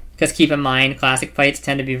 because keep in mind, classic fights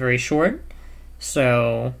tend to be very short.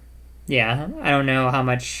 So, yeah, I don't know how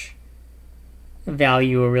much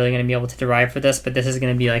value we're really going to be able to derive for this, but this is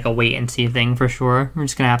going to be like a wait and see thing for sure. We're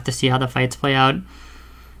just going to have to see how the fights play out.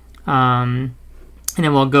 And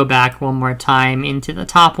then we'll go back one more time into the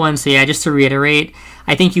top one. So yeah, just to reiterate,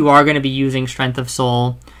 I think you are going to be using Strength of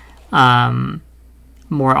Soul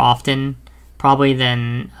more often, probably,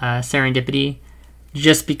 than Serendipity,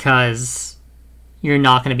 just because you're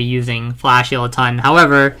not going to be using Flash Heal a ton.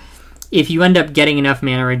 However, if you end up getting enough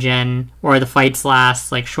mana regen, or the fights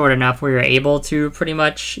last like short enough where you're able to pretty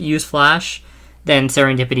much use Flash, then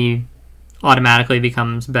Serendipity automatically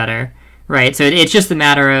becomes better, right? So it's just a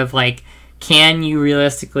matter of like, can you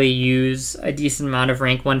realistically use a decent amount of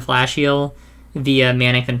rank 1 Flash Heal via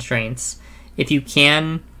mana constraints? If you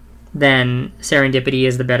can, then Serendipity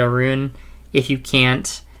is the better rune. If you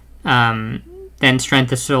can't, then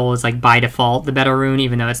Strength of Soul is like by default the better rune,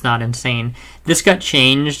 even though it's not insane. This got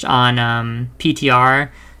changed on PTR,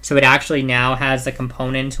 so it actually now has a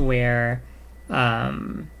component where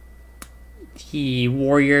the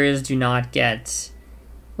warriors do not get,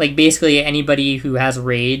 like, basically anybody who has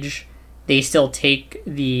rage, they still get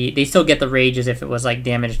the rage as if it was like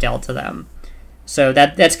damage dealt to them. So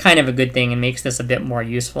that's kind of a good thing and makes this a bit more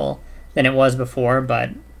useful than it was before.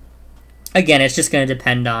 But again, it's just going to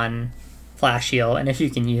depend on Flash Heal and if you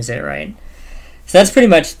can use it right. So that's pretty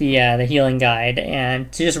much the healing guide. And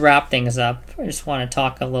to just wrap things up, I just want to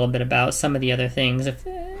talk a little bit about some of the other things if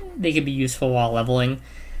they could be useful while leveling.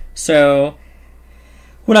 So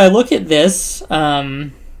when I look at this,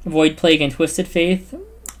 Void Plague and Twisted Faith,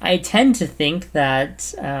 I tend to think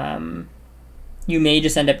that you may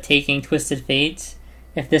just end up taking Twisted Fate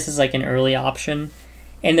if this is like an early option.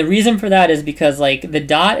 And the reason for that is because like the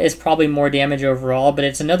dot is probably more damage overall, but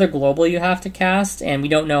it's another global you have to cast, and we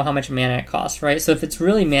don't know how much mana it costs, right? So if it's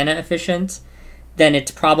really mana efficient, then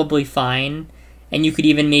it's probably fine. And you could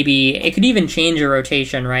even it could even change your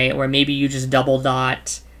rotation, right? Where maybe you just double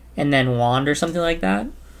dot and then wand or something like that.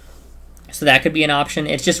 So that could be an option.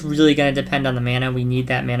 It's just really going to depend on the mana. We need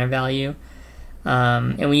that mana value.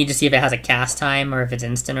 And we need to see if it has a cast time or if it's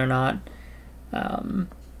instant or not.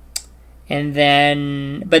 And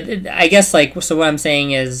then, but I guess like, so what I'm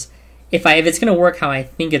saying is, if it's going to work how I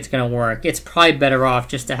think it's going to work, it's probably better off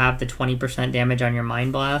just to have the 20% damage on your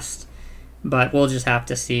Mind Blast. But we'll just have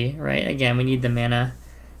to see, right? Again, we need the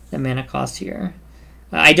mana cost here.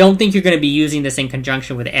 I don't think you're going to be using this in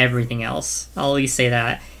conjunction with everything else. I'll at least say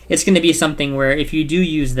that. It's going to be something where if you do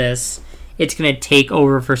use this, it's going to take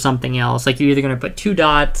over for something else. Like you're either going to put 2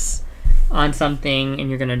 dots on something and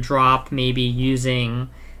you're going to drop maybe using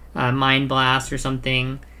Mind Blast or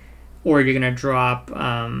something, or you're going to drop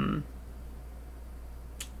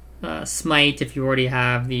Smite if you already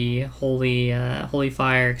have the Holy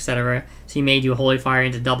Fire, etc. So you may do Holy Fire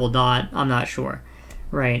into double dot. I'm not sure,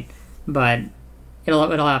 right? But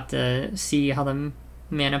it'll have to see how the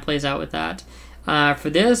mana plays out with that. For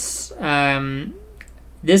this,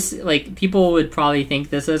 this, like, people would probably think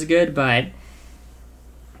this is good, but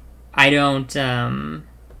I don't think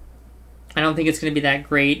it's going to be that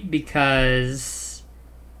great, because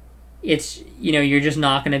it's, you're just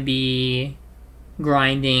not going to be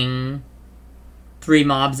grinding 3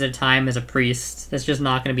 mobs at a time as a priest. That's just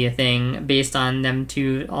not going to be a thing, based on them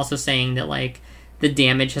too also saying that, like, the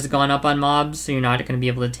damage has gone up on mobs, so you're not going to be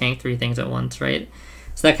able to tank 3 things at once, right?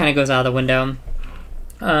 So that kind of goes out of the window.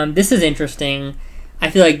 This is interesting. I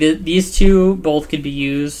feel like these two both could be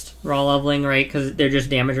used raw leveling, right? Because they're just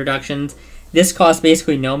damage reductions. This costs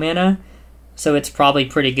basically no mana, so it's probably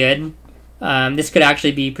pretty good. This could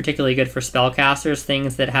actually be particularly good for spellcasters,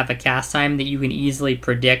 things that have a cast time that you can easily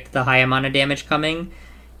predict the high amount of damage coming.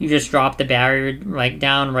 You just drop the barrier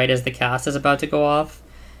down right as the cast is about to go off.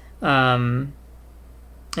 And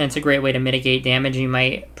it's a great way to mitigate damage. You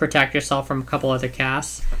might protect yourself from a couple other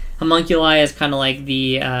casts. Homunculi is kind of like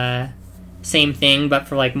the same thing, but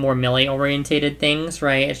for like more melee-orientated things,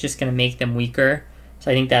 right? It's just going to make them weaker. So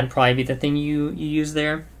I think that'd probably be the thing you use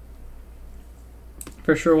there.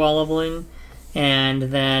 For sure while leveling. And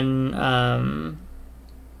then,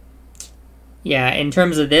 yeah, in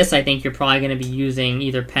terms of this, I think you're probably going to be using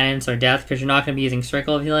either Penance or Death, because you're not going to be using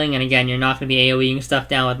Circle of Healing, and again, you're not going to be AoEing stuff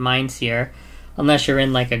down with Mind Seer, unless you're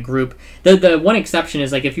in, like, a group. The one exception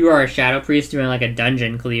is, like, if you are a Shadow Priest doing, like, a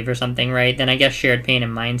Dungeon Cleave or something, right, then I guess Shared Pain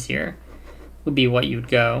and Mind Seer would be what you'd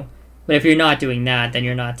go. But if you're not doing that, then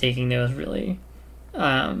you're not taking those, really.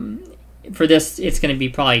 For this, it's going to be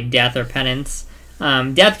probably Death or Penance.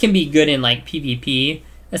 Death can be good in, like, PvP,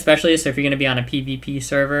 especially, so if you're going to be on a PvP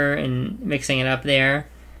server and mixing it up there,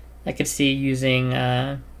 I could see using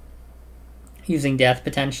Death,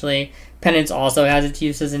 potentially. Penance also has its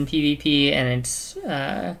uses in PvP, and it's,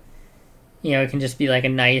 you know, it can just be, like, a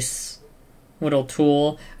nice little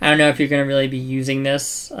tool. I don't know if you're going to really be using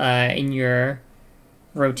this in your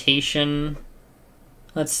rotation,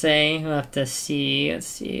 let's say. We'll have to see. Let's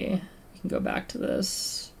see. We can go back to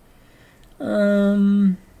this.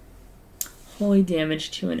 Holy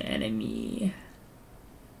damage to an enemy.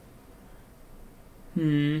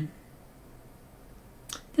 Doesn't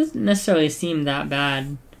necessarily seem that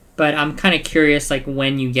bad, but I'm kind of curious, like,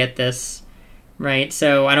 when you get this, right?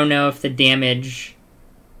 So I don't know if the damage,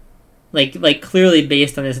 like clearly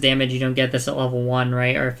based on this damage, you don't get this at level 1,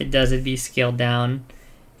 right? Or if it does, it'd be scaled down.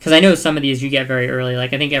 Because I know some of these you get very early.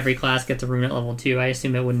 Like, I think every class gets a rune at level 2. I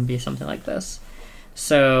assume it wouldn't be something like this.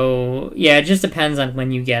 So, yeah, it just depends on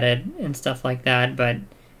when you get it and stuff like that, but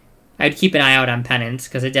I'd keep an eye out on Penance,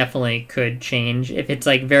 because it definitely could change. If it's,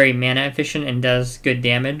 like, very mana efficient and does good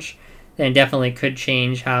damage, then it definitely could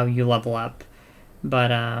change how you level up.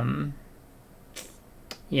 But,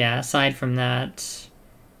 yeah, aside from that,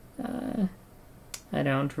 I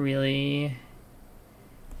don't really...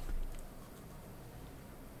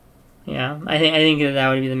 Yeah, I think that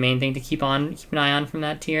would be the main thing to keep an eye on from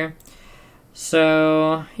that tier.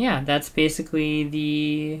 So, yeah, that's basically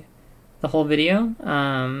the whole video.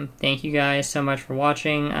 Thank you guys so much for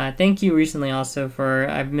watching. Thank you recently also for,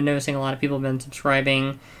 I've been noticing a lot of people have been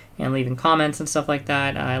subscribing and leaving comments and stuff like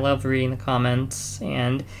that. I love reading the comments,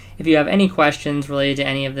 and if you have any questions related to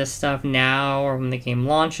any of this stuff now or when the game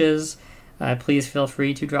launches, please feel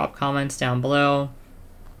free to drop comments down below,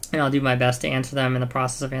 and I'll do my best to answer them. In the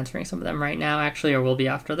process of answering some of them right now, actually, or will be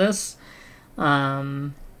after this.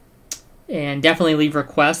 And definitely leave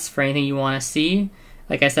requests for anything you want to see.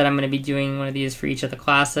 Like I said, I'm going to be doing one of these for each of the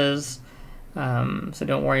classes, so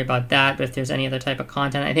don't worry about that. But if there's any other type of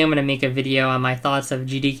content, I think I'm going to make a video on my thoughts of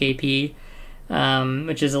GDKP,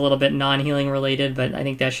 which is a little bit non-healing related, but I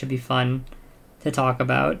think that should be fun to talk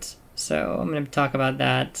about. So I'm going to talk about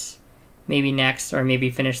that maybe next, or maybe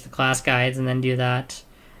finish the class guides and then do that.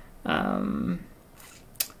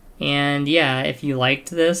 And yeah, if you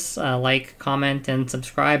liked this, like, comment, and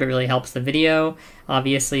subscribe. It really helps the video.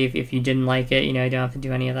 Obviously, if you didn't like it, you know, you don't have to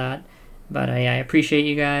do any of that. But I appreciate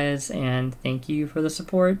you guys, and thank you for the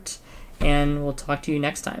support. And we'll talk to you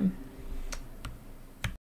next time.